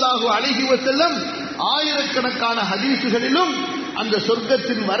ஸல்லல்லாஹு அலைஹி வஸல்லம் ஆயிரக்கணக்கான ஹதீஸுகளிலும் அந்த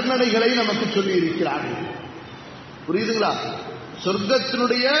சொர்க்கத்தின் வர்ணனைகளை நமக்கு சொல்லி இருக்கிறார்கள். புரியுதுங்களா?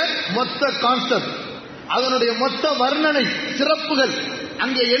 சொர்க்கத்தினுடைய மொத்த கான்செப்ட், அதனுடைய மொத்த வர்ணனை, சிறப்புகள்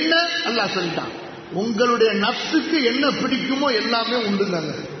அங்கே என்ன அல்லாஹ் சொல்லிட்டான். உங்களுடைய நஃப்ஸுக்கு என்ன பிடிக்குமோ எல்லாமே உண்டுங்க.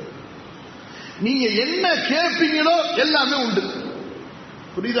 நீங்க என்ன கேட்பீங்களோ எல்லாமே உண்டு.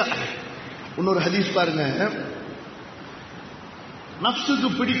 புரியுதா? இன்னொரு ஹதீஸ் பாருங்க, நஃப்ஸுக்கு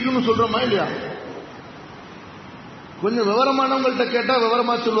பிடிக்கும்னு சொல்றோமா இல்லையா? கொஞ்சம் விவரமானவங்கள்ட்ட கேட்டா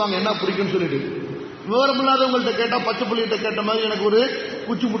விவரமா சொல்லுவாங்க என்ன பிடிக்கும்னு சொல்லிட்டு, விவரம் இல்லாதவங்கள்ட்ட கேட்டா பச்சை புள்ளிகிட்ட கேட்ட மாதிரி எனக்கு ஒரு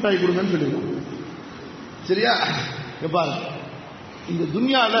குச்சி முட்டாய் கொடுங்கன்னு சொல்லிடுவாங்க. சரியா? பாருங்க, இந்த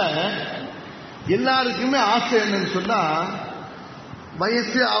துன்யால எல்லாருக்குமே ஆசை என்னன்னு சொன்னா,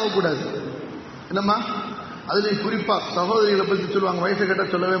 வயசே ஆகக்கூடாது. என்னம்மா? அதுல குறிப்பா சகோதரிகளை பத்தி சொல்லுவாங்க, வயசை கேட்டா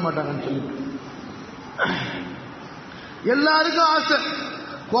சொல்லவே மாட்டாங்கன்னு சொல்லிட்டு. எல்லாருக்கும் ஆசை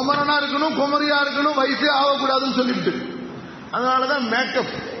குமரனா இருக்கணும், குமரியா இருக்கணும், வயசே ஆகக்கூடாதுன்னு சொல்லிட்டு. அதனாலதான்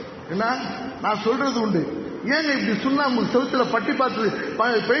மேக்கப். என்ன நான் சொல்றது உண்டு, ஏங்க இப்படி சுண்ணாம்பு செவுத்துல பட்டி பார்த்து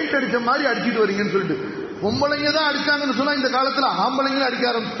பெயிண்ட் அடிச்ச மாதிரி அடிச்சுட்டு வரீங்கன்னு சொல்லிட்டு. பொம்பளைங்க தான் அடிச்சாங்கன்னு சொன்னா இந்த காலத்துல ஆம்பளைங்களும் அடிக்க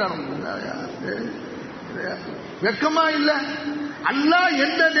ஆரம்பிச்சுட்டாங்க. வெக்கமா இல்ல? அல்லாஹ்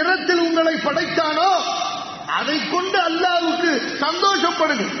எந்த நிறத்தில் உங்களை படைத்தானோ அதை கொண்டு அல்லாஹ்வுக்கு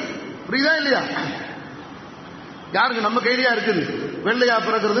சந்தோஷப்படுங்க. புரியுதா இல்லையா? யாருக்கு நம்ம கையிலயா இருக்குது? வெள்ளையா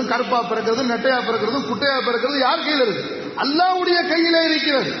பிறக்கிறது, கருப்பா பிறக்கிறது, நெட்டையா பிறக்கிறது, குட்டையா பிறக்கிறது யார் கையில இருக்கு? அல்லாஹ்வுடைய கையில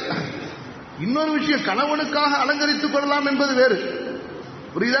இருக்கிறது. இன்னொரு விஷயம், கணவனுக்காக அலங்கரித்துக் கொள்ளலாம் என்பது வேறு.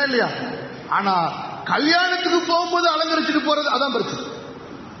 புரியுதா இல்லையா? ஆனா கல்யாணத்துக்கு போகும்போது அலங்கரிச்சுட்டு போறது அதான் பிரச்சனை.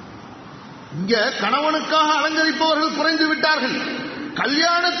 இங்க கணவனுக்காக அலங்கரிப்பவர்கள் குறைந்து விட்டார்கள்,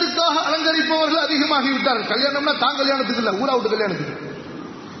 கல்யாணத்துக்காக அலங்கரிப்பவர்கள் அதிகமாகி விட்டார்கள். கல்யாணம்னா தான் கல்யாணத்துக்கு இல்ல, ஊரா விட்டு கல்யாணத்துக்கு.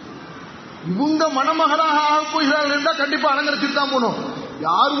 இவங்க மணமகளாக ஆக போகிறார்கள் என்றால் கண்டிப்பா அலங்கரிச்சுட்டு தான் போகணும்.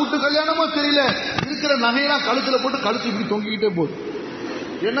 யார் வீட்டு கல்யாணமோ தெரியல, இருக்கிற நகையெல்லாம் கழுத்துல போட்டு கழுத்து இப்படி தொங்கிக்கிட்டே போகுது.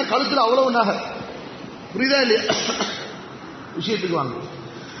 என்ன கழுத்துல அவ்வளவு நகை. புரியுதா இல்லையா? விஷயத்துக்கு வாங்க.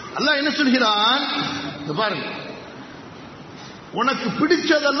 அல்லாஹ் என்ன சொல்கிறான் பாருங்க, உனக்கு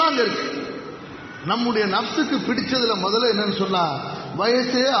பிடிச்சதெல்லாம் அங்க இருக்கு. நம்முடைய நஃப்ஸுக்கு பிடிச்சதுல முதல்ல என்னன்னு சொன்னா,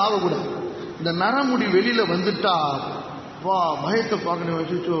 வயசே ஆகக்கூடாது. இந்த நரமுடி வெளியில வந்துட்டா வா பயத்தை பார்க்கணும்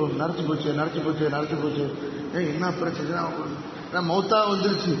வச்சுச்சோ நரைச்சி போச்சு என்ன பிரச்சனை மௌத்தா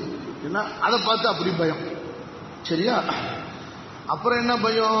வந்துருச்சு என்ன அதை பார்த்து அப்படி பயம். சரியா? அப்புறம் என்ன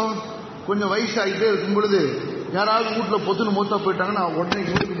பயம், கொஞ்சம் வயசாகிட்டே இருக்கும் பொழுது யாராவது வீட்டில் பொத்துன்னு மௌத்தா போயிட்டாங்கன்னா உடனே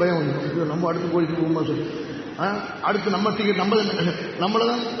வீட்டுக்கு பயம் வந்து நம்ம அடுத்து கோயிலுக்கு போகும்போது சொல்லி அடுத்து நம்ம டிக்கெட் நம்மளை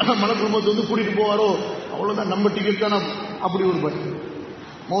தான் மலை குடும்பத்தை வந்து கூட்டிகிட்டு போவாரோ அவ்வளோதான் நம்ம டிக்கெட் தானே, அப்படி ஒரு பயம்,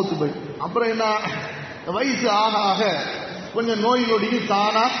 மௌத்து பயம். அப்புறம் என்ன, வயசு ஆக ஆக கொஞ்சம் நோய் நொடிக்கு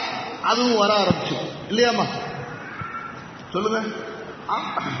தானா அதுவும் வர ஆரம்பிச்சு இல்லையாமா? சொல்லுங்க.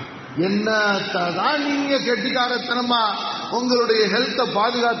 என்னதான் நீங்க கெட்டிக்காரத்தனமா உங்களுடைய ஹெல்த்தை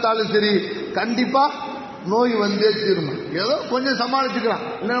பாதுகாத்தாலும் சரி, கண்டிப்பா நோய் வந்தே தீருமா. ஏதோ கொஞ்சம் சமாளிச்சுக்கலாம்,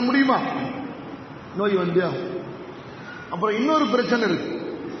 இல்ல முடியுமா? நோய் வந்தே ஆகும். அப்புறம் இன்னொரு பிரச்சனை இருக்கு.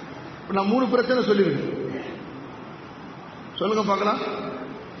 நான் 3 பிரச்சனை சொல்லிருக்கேன், சொல்லுங்க பார்க்கலாம்.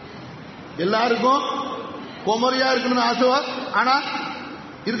 எல்லாருக்கும் குமரியா இருக்கணும்னு ஆசைவா, ஆனா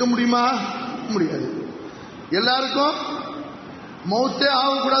இருக்க முடியுமா? முடியாது. எல்லாருக்கும் மௌத்தே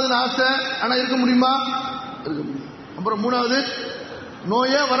ஆகக்கூடாதுன்னு ஆசை, ஆனா இருக்க முடியுமா? இருக்க முடியும். அப்புறம் 3வது,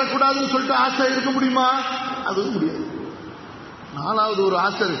 நோயே வரக்கூடாதுன்னு சொல்லிட்டு ஆசை இருக்க முடியுமா? அதுவும் முடியாது. 4வது ஒரு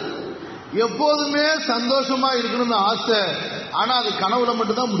ஆசை இருக்கு, எப்போதுமே சந்தோஷமா இருக்கணும்னு ஆசை, ஆனா அது கனவுல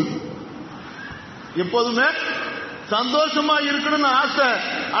மட்டும்தான் முடியும். எப்போதுமே சந்தோஷமா இருக்கணும்னு ஆசை,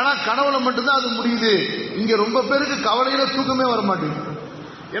 ஆனா கனவுல மட்டும்தான் அது முடியுது. இங்க ரொம்ப பேருக்கு கவலையில தூக்கமே வர மாட்டேங்குது.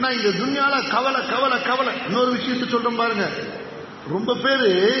 ஏன்னா இந்த துன்யால கவலை கவலை கவலை. இன்னொரு விஷயத்தை சொல்றேன் பாருங்க, ரொம்ப பேரு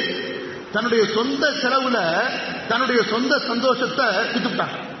தன்னுடைய சொந்த செலவுல தன்னுடைய சொந்த சந்தோஷத்தை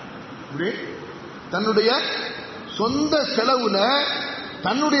வித்துட்டாங்க. தன்னுடைய சொந்த செலவுல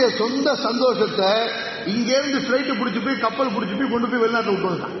தன்னுடைய சொந்த சந்தோஷத்தை இங்கிருந்து பிளைட் பிடிச்சு போய் கப்பல் பிடிச்சு போய் கொண்டு போய் வெளிநாட்டு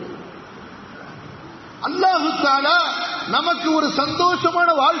விட்டு வந்தான். அல்லாஹ் தஆலா நமக்கு ஒரு சந்தோஷமான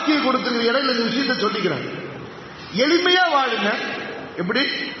வாழ்க்கையை கொடுத்துருக்க இடையில இந்த விஷயத்தை சொல்லிக்கிறாங்க. எளிமையா வாழுங்க. எப்படி?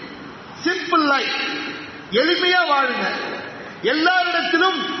 Simple life. எளிமையா வாழுங்க.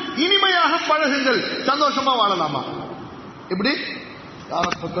 எல்லாரிடத்திலும் இனிமையாக பழகுங்கள். சந்தோஷமா வாழலாமா? எப்படி?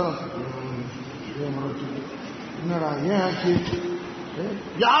 யாரை பார்த்தாலும் என்னடா ஏன் ஆச்சு,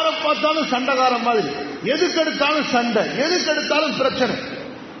 யாரை பார்த்தாலும் சண்டைக்காரன் மாதிரி, எதுக்கெடுத்தாலும் சண்டை, எதுக்கெடுத்தாலும் பிரச்சனை.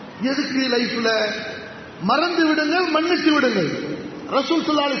 எதுக்கு லைஃப்ல? மறந்து விடுங்கள், மன்னித்து விடுங்கள். ரசூல்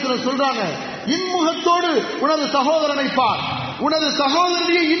ஸல்லல்லாஹு அலைஹி வஸல்லம் சொல்றாங்க, இன்முகத்தோடு உனது சகோதரனை பார், உனது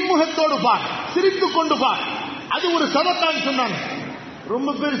சகோதரியை இன்முகத்தோடு பார், சிரித்துக் கொண்டு பார். அது ஒரு சதத்தான் சொன்னாங்க. ரொம்ப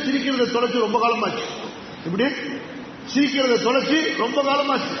பேர் சிரிக்கிறத தொலைச்சு ரொம்ப காலமாச்சு. இப்படி சிரிக்கிறத தொலைச்சு ரொம்ப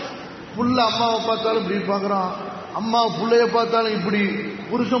காலமாச்சு. புள்ள அம்மாவை பார்த்தாலும் இப்படி பார்க்கறான், அம்மா புள்ளைய பார்த்தாலும் இப்படி,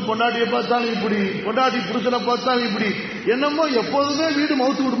 புருஷன் பொண்டாட்டியை பார்த்தாலும் இப்படி, பொண்டாட்டி புருஷனை பார்த்தாலும் இப்படி, என்னமோ எப்போதுமே வீடு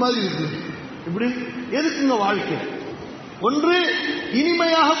மவுத்து விடு மாதிரி இருக்கு. இப்படி எதுக்குங்க வாழ்க்கை? ஒன்று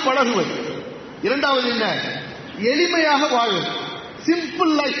இனிமையாக பழகுவது, இரண்டாவது என்ன? எளிமையாக வாழ்வது.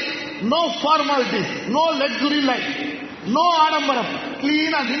 Simple life, no formality, no luxury life, no ஆடம்பரம்,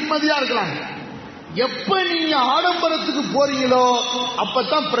 கிளீனா நிம்மதியா இருக்கலாம். எப்ப நீங்க ஆடம்பரத்துக்கு போறீங்களோ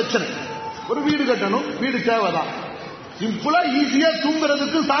அப்பதான் பிரச்சனை. ஒரு வீடு கட்டணும், வீடு தேவைதான். சிம்பிளா ஈஸியா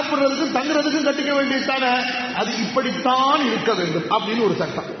தூங்குறதுக்கு சாப்பிடுறதுக்கு தங்குறதுக்கு கட்டிக்க வேண்டியதானே, அது இப்படித்தான் இருக்க வேண்டும் அப்படின்னு ஒரு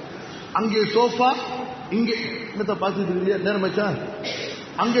சட்டம். அங்கே சோஃபா, இங்கே என்னத்தை பார்த்துட்டு நேரம் வச்சா,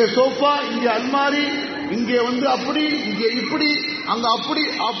 அங்கே சோஃபா, இங்கே அல்மாரி, இங்கே அப்படி, இங்கே இப்படி, அங்க அப்படி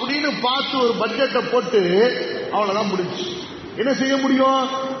அப்படின்னு பார்த்து ஒரு பட்ஜெட்டை போட்டு அவ்வளவுதான் முடிஞ்சு. என்ன செய்ய முடியும்?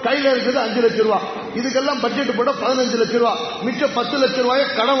 கையில இருக்குது 5 லட்சம் ரூபாய், இதுக்கெல்லாம் பட்ஜெட் போட 15 லட்சம் ரூபாய், மிச்சம் 10 லட்சம் ரூபாயை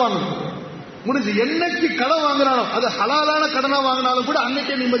கடன் வாங்கணும். முடிஞ்சு. என்னைக்கு கடன் வாங்கினாலும், அது ஹலாலான கடனா வாங்கினாலும் கூட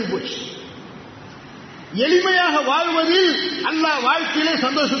அன்னைக்கே நிம்மதி போச்சு. எளிமையாக வாழ்வதில் அல்லாஹ் வாழ்க்கையிலே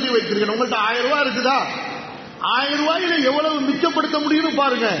சந்தோஷத்தை வைத்திருக்கிறேன். உங்கள்கிட்ட 1000 ரூபாய் இருக்குதா, 1000 ரூபாயில எவ்வளவு மிச்சப்படுத்த முடியும்னு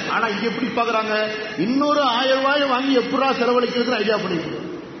பாருங்க. ஆனா இங்க எப்படி பாக்குறாங்க? இன்னொரு 1000 ரூபாயை வாங்கி எப்படா செலவழிக்கிறதுன்னு ஐடியா பண்ணிக்கிறோம்.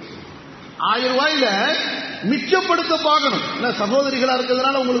 1000 ரூபாயில மிச்சப்படுத்த பார்க்கணும். சகோதரிகளா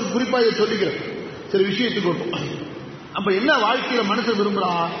இருக்கிறதுனால உங்களுக்கு குறிப்பா இதை சொல்லிக்கிறேன். சரி, விஷயத்துக்கு வரும். அப்ப என்ன வாழ்க்கையில மனசு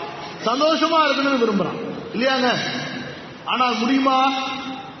விரும்புறான்? சந்தோஷமா இருக்கணும்னு விரும்புறான் இல்லையாங்க? ஆனால் முடியுமா?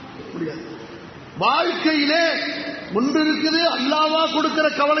 முடியாது. வாழ்க்கையிலே ஒன்று இருக்குது, அல்லாஹ்வா கொடுக்கிற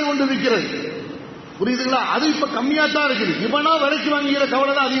கவலை ஒன்று இருக்கிறது. புரியுதுங்களா? அது இப்ப கம்மியா தான் இருக்குது. இவனா விலைக்கு வாங்கிக்கிற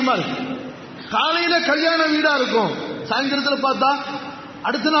கவலை தான் அதிகமா இருக்கு. காலையில கல்யாண வீடா இருக்கும், சாயந்தரத்தில் பார்த்தா,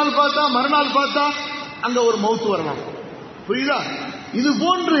 அடுத்த நாள் பார்த்தா, மறுநாள் பார்த்தா அங்க ஒரு மவுத்து வரலாம். புரியுதா? இது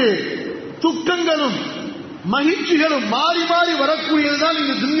போன்று துக்கங்களும் மகிழ்ச்சிகளும் மாறி மாறி வரக்கூடியதுதான்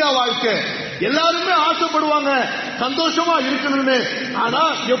இந்த துன்யா வாழ்க்கை. எல்லாருமே ஆசைப்படுவாங்க சந்தோஷமா இருக்கணும்னு. ஆனா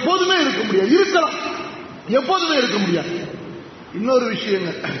எப்போதுமே இருக்க முடியாது. இருக்கலாம், எப்போதுமே இருக்க முடியாது. இன்னொரு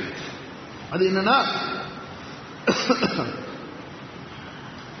விஷயங்க, அது என்னன்னா,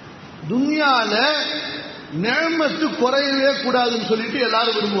 துன்யால நேமத்து குறையவே கூடாதுன்னு சொல்லிட்டு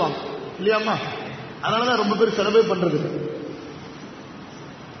எல்லாரும் விரும்புவாங்க இல்லையாமா? அதனாலதான் ரொம்ப பேர் செலவே பண்றது.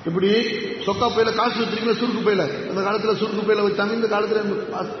 இப்படி சொக்கா பையில காசு வச்சிருக்கீங்களா, சுருக்கு பையில, அந்த காலத்துல சுருக்கு பையில வச்சாங்க, இந்த காலத்துல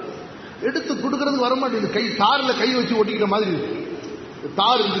எடுத்து கொடுக்கறதுக்கு வர மாட்டேங்குது. கை தார்ல கை வச்சு ஒட்டிக்கிற மாதிரி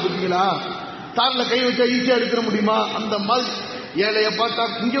தார் இருக்கு பார்த்தீங்களா, தார்ல கை வச்சா ஈஸியா எடுத்துட முடியுமா? அந்த மாதிரி ஏழைய பார்த்தா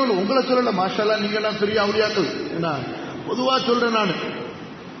இங்க உங்களை சொல்லல, மாஷால்லா நீங்க எல்லாம் பெரிய அவுளியாக்கள், என்ன பொதுவா சொல்றேன் நான்,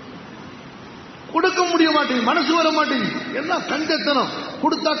 கொடுக்க முடிய மாட்டேங்குது, மனசு வர மாட்டேங்குது. என்ன கஞ்சத்தனம்,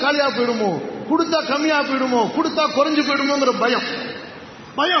 கொடுத்தா காலியா போயிடுமோ, கொடுத்தா கம்மியா போயிடுமோ, கொடுத்தா குறைஞ்சு போயிடுமோங்கிற பயம்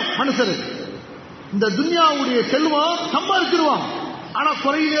பயம் மனுஷனுக்கு. இந்த துன்யாவுடைய செல்வம் சம்பாதிச்சிருவான், ஆனா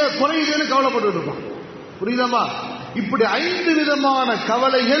குறையுதேன்னு கவலைப்பட்டு இருப்பான். புரியுதாமா? இப்படி 5 விதமான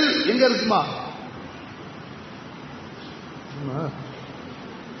கவலைகள் எங்க இருக்குமா?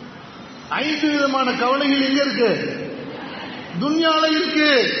 5 விதமான கவலைகள் எங்க இருக்கு? துன்யால இருக்கு.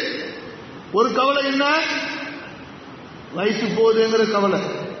 ஒரு கவலை என்ன? வயசு போகுதுங்கிற கவலை.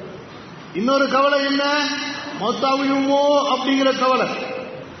 இன்னொரு கவலை என்ன? மௌத்தாவியுமோ அப்படிங்கிற கவலை.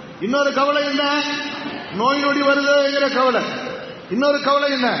 இன்னொரு கவலை என்ன? நோய் நொடி வருதுங்கிற கவலை. இன்னொரு கவலை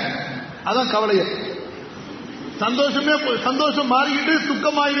என்ன? அதான் கவலைய சந்தோஷமே, சந்தோஷம் மாறிக்கிட்டு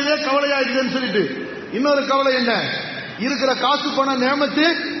துக்கமாயிடுதே, கவலையாயிடுதுன்னு சொல்லிட்டு. இன்னொரு கவலை என்ன? இருக்கிற காசு பணம் நேமத்து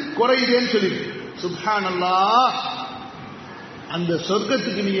குறையுதேன்னு சொல்லிட்டு. சுப்ஹானல்லாஹ். அந்த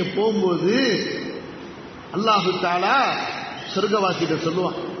சொர்க்கத்துக்கு நீங்க போகும்போது அல்லாஹு தஆலா சொர்க்கவாசிகிட்ட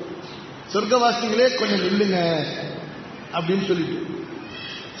சொல்லுவான், சொர்க்கவாசிகளே கொஞ்சம் நில்லுங்க அப்படின்னு சொல்லிட்டு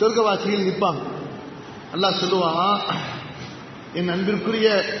சொர்க்கவாசிகள் நிற்பாங்க. அல்லாஹ் சொல்லுவான், என் அன்பிற்குரிய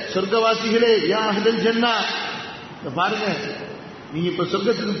சொர்க்கவாசிகளே, யா அஹ்லல் ஜன்னா, பாருங்க நீங்க இப்ப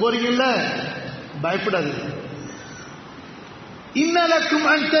சொர்க்கத்துக்கு போறீங்கல்ல, பயப்படாதீங்க. இன்னலக்கும்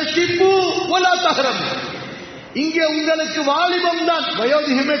அன் தஷிப்பு வலா தஹரமு, இங்க உங்களுக்கு வாலிபம் தான்,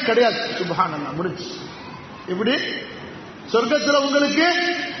 வயோதிகமே கிடையாது. சுப்ஹானல்லாஹ், முடிச்சு. எப்படி சொர்க்கத்துல உங்களுக்கு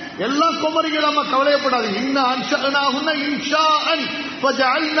எல்லாம் குமரிகளாம கவலையப்படாதீங்க. இன்ன அன்ஷஅனாஹுன்ன இன்ஷாஅன்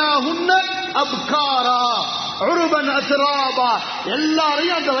ஃபஜஅல்னாஹுன்ன அப்காரா உருபன் அத்ராபா,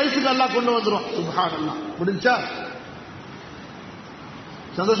 எல்லாரையும் அந்த வயசுக்கு அல்லாஹ் கொண்டு வந்துரும். சுப்ஹானல்லாஹ், முடிஞ்சா?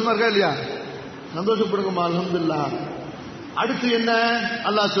 சந்தோஷமா இருக்கா இல்லையா? சந்தோஷப்படுங்கம்மா, அல்ஹம்துலில்லாஹ். அடுத்து என்ன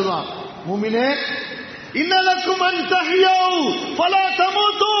அல்லாஹ் சொல்றான்? மூமினே, இன்னலக்கும் அன் தஹ்யௌ ஃபலா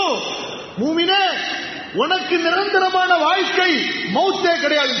தமூது, மூமினே உனக்கு நிரந்தரமான வாழ்க்கை மௌத்தே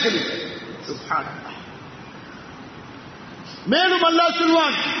கிடையாது சொல்லி. சுப்ஹானல்லாஹ். மேலும் அல்லாஹ்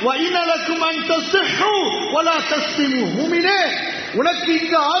சொல்வான், வ இன்னலக்கும் அன் தஸ்ஹு வலா தஸ்திமு, மூமினே உனக்கு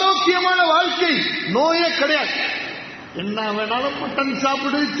இங்க ஆரோக்கியமான வாழ்க்கை, நோயே கிடையாது. என்ன வேணாலும் மட்டன்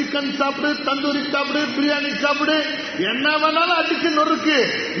சாப்பிடு, சிக்கன் சாப்பிடு, தந்தூரி சாப்பிடு, பிரியாணி சாப்பிடு, என்ன வேணாலும் அடிச்சு நொறுக்கு.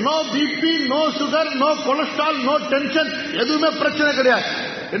 No BP, no sugar, no cholesterol, no tension, எதுவுமே பிரச்சனை கிடையாது.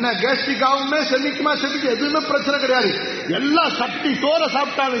 என்ன கேஸ்ட்ரிக் ஆகுமே, செமிக்குமா, எதுவுமே பிரச்சனை கிடையாது. எல்லாம் சட்டி சோற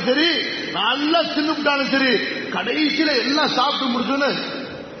சாப்பிட்டாலும் சரி, நல்லா தின்னுட்டாலும் சரி, கடைசியில எல்லாம் சாப்பிட்டு முடிச்சுன்னு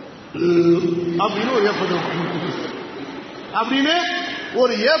அப்படின்னு ஒரு அப்படின்னு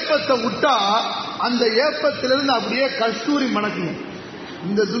ஒரு ஏப்பத்தை விட்டா அந்த ஏப்பத்திலிருந்து அப்படியே கஸ்தூரி மணக்குங்க.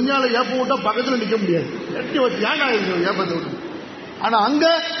 இந்த துன்யால ஏப்பம் விட்டா பக்கத்துல நிக்க முடியாது, எட்டி வச்சு ஏன்னா ஏப்பத்தை விட்டு. ஆனா அங்க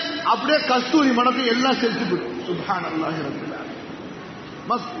அப்படியே கஸ்தூரி மணக்கு, எல்லாம் சிரிச்சு போயிடும். சுப்ஹானல்லாஹ்.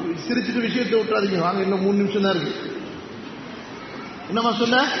 சிரிச்சுட்டு விஷயத்தை விட்டுறாதீங்க, வாங்க இன்னும் 3 நிமிஷம் தான் இருக்கு. என்னமா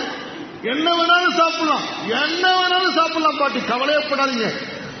சொன்ன? என்ன வேணாலும் சாப்பிடலாம், என்ன வேணாலும் சாப்பிடலாம் பாட்டி, கவலையப்படாதீங்க.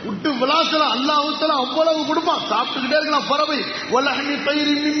 விட்டு விளாசலாம், அல்லாஹ்வுத்தாலா அவ்வளவு கொடுப்பான், சாப்பிட்டுக்கிட்டே இருக்கலாம். பறவை வலஹ்மி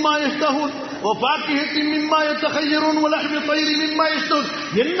தைரி மிம்மா யஸ்தஹூன் வஃபாக்கிஹத்தின் மிம்மா யத்தஹய்யரூன் வலஹ்மி தைரி மிம்மா யஸ்தஹூன்.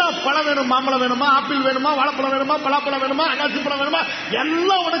 என்ன பழம் வேணும்? மாம்பழம் வேணுமா, ஆப்பிள் வேணுமா, வாழைப்பழம் வேணுமா, பலாப்பழம் வேணுமா, அன்னாசி பழம் வேணுமா,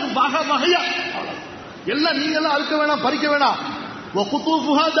 எல்லாம் உனக்கு வகை வகையா, எல்லாம் நீங்க எல்லாம் அறுக்க வேணாம், பறிக்க வேணாம்.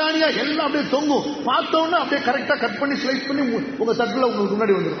 குத்தூஃபுஹா தானியா, எல்லாம் அப்படியே தொங்கும். பார்த்தோன்னா அப்படியே கரெக்டா கட் பண்ணி ஸ்லைஸ் பண்ணி உங்க தட்டுல உங்களுக்கு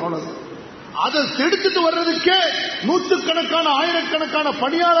முன்னாடி வந்துடும். அவ்வளவு. அதை எடுத்துட்டு வர்றதுக்கே நூற்றுக்கணக்கான ஆயிரக்கணக்கான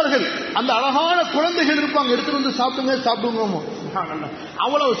பணியாளர்கள், அந்த அழகான குழந்தைகள் இருப்பாங்க, எடுத்துட்டு வந்து சாப்பிடுங்க சாப்பிடுங்க.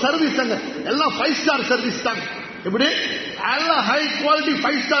 அவ்வளவு சர்வீஸ் அங்க, எல்லாம் 5 ஸ்டார் சர்வீஸ் தாங்க. எப்படி எல்லாம் ஹை குவாலிட்டி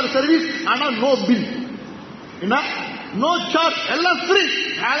 5 ஸ்டார் சர்வீஸ். ஆனா நோ பில், என்ன நோ சார்ஜ், எல்லாம் ஃப்ரீ,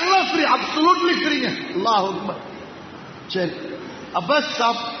 எல்லாம் ஃப்ரீ, அப்சல்யூட்லி ஃப்ரீங்க. அல்லாஹ் அக்பர். சரி, அப்ப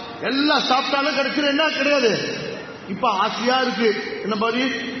எல்லாம் சாப்பிட்டாலும் கிடைக்கிற என்ன கிடையாது. இப்ப ஆசையா இருக்கு, என்ன மாதிரி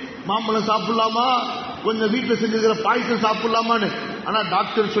மாம்பழம் சாப்பிடலாமா, கொஞ்சம் வீட்டுல செஞ்சிருக்கிற பாயசம் சாப்பிடலாமான்னு. ஆனா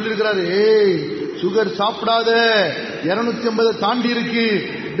டாக்டர் சொல்லிருக்கிறாரு, ஏய் சுகர் சாப்பிடாத, 250 தாண்டி இருக்கு.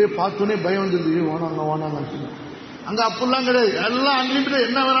 அப்படியே பார்த்தோன்னே பயம் வந்துருது, வானாங்க வானாங்க. அங்க அப்படிலாம் கிடையாது, எல்லாம் அன்லிமிட்டட்,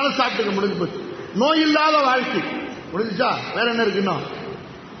 என்ன வேணாலும் சாப்பிட்டுக்க, முடிஞ்சு போச்சு. நோய் இல்லாத வாழ்க்கை முடிஞ்சுச்சா? வேற என்ன இருக்குன்னா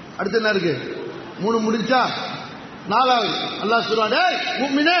அடுத்து என்ன இருக்கு? 3 முடிஞ்சா 4வது அல்லாஹ் சொல்றான், ஏய்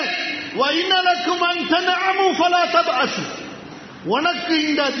மூமினே வஇன்னலக்கும் அன் தன்அமு ஃபலா தபஅசு. உனக்கு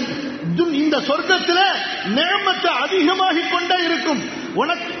இந்த சொர்க்கத்தில் நேமத்து அதிகமாகிக் கொண்டே இருக்கும்.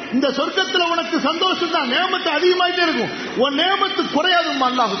 உனக்கு இந்த சொர்க்கத்தில் உனக்கு சந்தோஷம் தான், நேமத்து அதிகமாகிட்டே இருக்கும். உன் நேமத்து குறையாதும்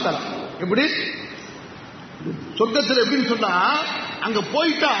அல்லாஹ் தஆலா. எப்படி சொர்க்கத்தில் எப்படின்னு சொன்னா, அங்க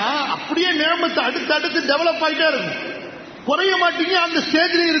போயிட்டா அப்படியே நேமத்து அடுத்து டெவலப் ஆகிட்டே இருக்கும், குறைய மாட்டீங்க, அந்த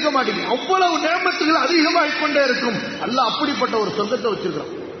ஸ்டேஜ்ல இருக்க மாட்டீங்க. அவ்வளவு நேமத்துகள் அதிகமாகிக் கொண்டே இருக்கும். அல்லாஹ் அப்படிப்பட்ட ஒரு சொர்க்கத்தை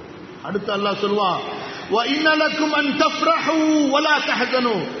வச்சிருக்கான். அடுத்து அல்லாஹ் சொல்வான், வஇன்னலக்கும் அன் தஃப்ரஹு வலா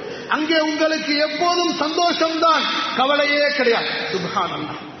தஹஸனு. அங்கே உங்களுக்கு எப்போதும் சந்தோஷம் தான், கவலையே கிடையாது.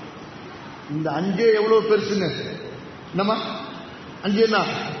 சுப்ஹானல்லாஹ். இந்த அஞ்சே எவ்வளவு பெருசுங்க. என்னமா அஞ்சு? என்ன?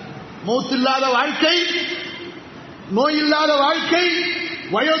 மௌத் இல்லாத வாழ்க்கை, நோய் இல்லாத வாழ்க்கை,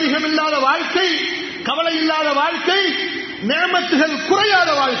 வயோதிகம் இல்லாத வாழ்க்கை, கவலை இல்லாத வாழ்க்கை, நேமத்துகள் குறையாத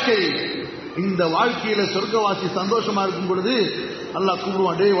வாழ்க்கை. இந்த வாழ்க்கையில சொர்க்கவாசி சந்தோஷமா இருக்கும் பொழுது அல்லாஹ்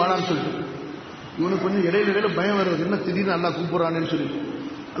கூப்பிடுவான், டேய் வாடான்னு சொல்லிட்டு. இவனுக்கு கொஞ்சம் இடையில பயம் வருவது, என்ன திடீர்னு அல்லாஹ் கூப்பிடுறான்னு சொல்லி.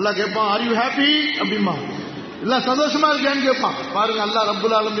 அல்லாஹ் கேட்பான், ஆர் யூ ஹாப்பி அப்படிமா, எல்லாம் சந்தோஷமா இருக்கியான்னு கேட்பான். பாருங்க அல்லாஹ்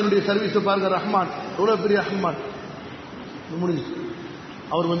ரப்புல் ஆலமீனுடைய சர்வீஸ் பாருங்க. ரஹ்மான் எவ்வளவு பெரிய ரஹ்மான். முடிஞ்சு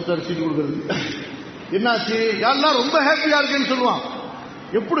அவர் வந்து சீட்டு கொடுக்கறது. என்னாச்சு? யாரெல்லாம் ரொம்ப ஹாப்பியா இருக்குன்னு சொல்லுவான்.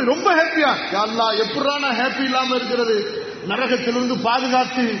 எப்படி ரொம்ப ஹாப்பியா? யாரெல்லாம் எப்படா நான் ஹாப்பி இல்லாம இருக்கிறது? நரகத்திலிருந்து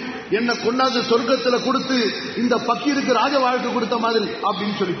பாதுகாத்து என்ன கொண்டாந்து சொர்க்கத்துல கொடுத்து இந்த பக்கீருக்கு ராஜ வாழ்க்கை கொடுத்த மாதிரி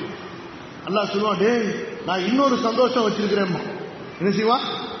அப்படின்னு சொல்லிட்டு அல்லாஹ் சொல்லுவான், டேய் நான் இன்னொரு சந்தோஷம் வச்சிருக்கிறேன். என்ன செய்வான்?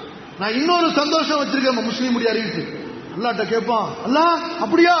 நான் இன்னொரு சந்தோஷம் வச்சிருக்கேன். முஸ்லீம் முடிய அறிவித்து அல்லாஹ்ட்ட கேட்பான், அல்லாஹ்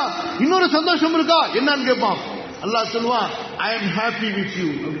அப்படியா இன்னொரு சந்தோஷம் இருக்கா என்னன்னு கேட்பான். அல்லாஹ் சொல்லுவான், I am happy with you.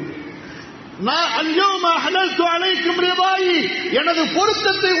 நான் அல்யௌம ஹலல்து அலைக்கும் ரிதாயி, எனது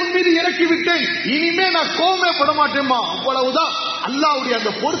பொருத்தத்தை உன் மீது இறக்கி விட்டேன், இனிமே நான் கோவமே பட மாட்டேன்மா. அவ்வளவுதான். அல்லாஹ்வுடைய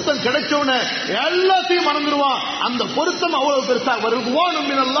அந்த பொருத்தம் கிடைச்சவன எல்லாத்தையும் மறந்துடுவான். அந்த பொருத்தம் அவ்வளவு பெருசா வருவானும்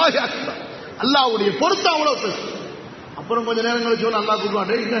மினல்லாஹி அக்பர். அல்லாஹ்வுடைய பொருத்தம் அவ்வளவு பெருசு. அப்புறம் கொஞ்ச நேரம் கழிச்சு அல்லாஹ்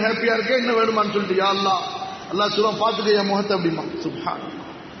கூப்பிடுவான், இன்னும் ஹாப்பியா இருக்கே, என்ன வேணுமான்னு சொல்லிட்டு, யா அல்லாஹ். அல்லாஹ் சொல்லுவான், பார்த்துட்டு என் முகத்தை அப்படிமா. சுப்ஹான்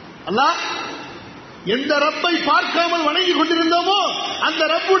அல்லாஹ். எந்த ரப்பை பார்க்காமல் வணங்கி கொண்டிருந்தோமோ அந்த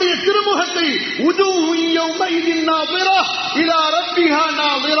ரப்புடைய திருமுகத்தை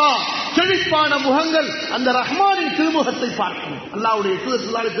செழிப்பான முகங்கள் அந்த ரஹ்மானின் திருமுகத்தை பார்க்கும். அல்லாஹ்வுடைய தூதர்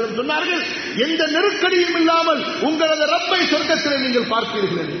ஸல்லல்லாஹு அலைஹி வஸல்லம் சொன்னார்கள், எந்த நெருக்கடியும் இல்லாமல் உங்களது ரப்பை சொர்க்கத்தில் நீங்கள்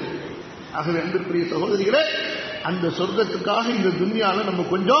பார்ப்பீர்கள். ஆகவே அன்பிற்குரிய சகோதரிகளே, அந்த சொர்க்கத்துக்காக இந்த துன்யால நம்ம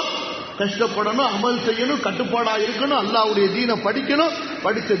கொஞ்சம் கஷ்டப்படணும், அமல் செய்யணும், கட்டுப்பாடா இருக்கணும், அல்லாஹ்வுடைய தீனை படிக்கணும்,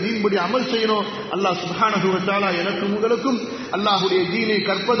 படித்த தீன்படி அமல் செய்யணும். அல்லாஹ் சுப்ஹானஹு வ தஆலா எனக்கும் உங்களுக்கும் அல்லாஹ்வுடைய தீனை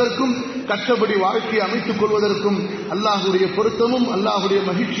கற்பதற்கும் கற்றபடி வாழ்க்கையை அமைத்துக் கொள்வதற்கும் அல்லாஹ்வுடைய பொருத்தமும் அல்லாஹ்வுடைய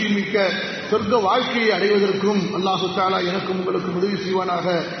மகிழ்ச்சியும் மிக்க சொர்க்க வாழ்க்கையை அடைவதற்கும் அல்லாஹு தஆலா எனக்கும் உங்களுக்கும் உதவி செய்வானாக.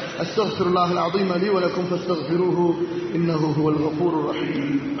 அஸ்தக்ஃபிருல்லாஹல் அஸீம் லி வ லக்கும் ஃபஸ்தக்ஃபிரூஹு இன்னஹு ஹுவல் கஃபூருர்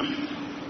ரஹீம்.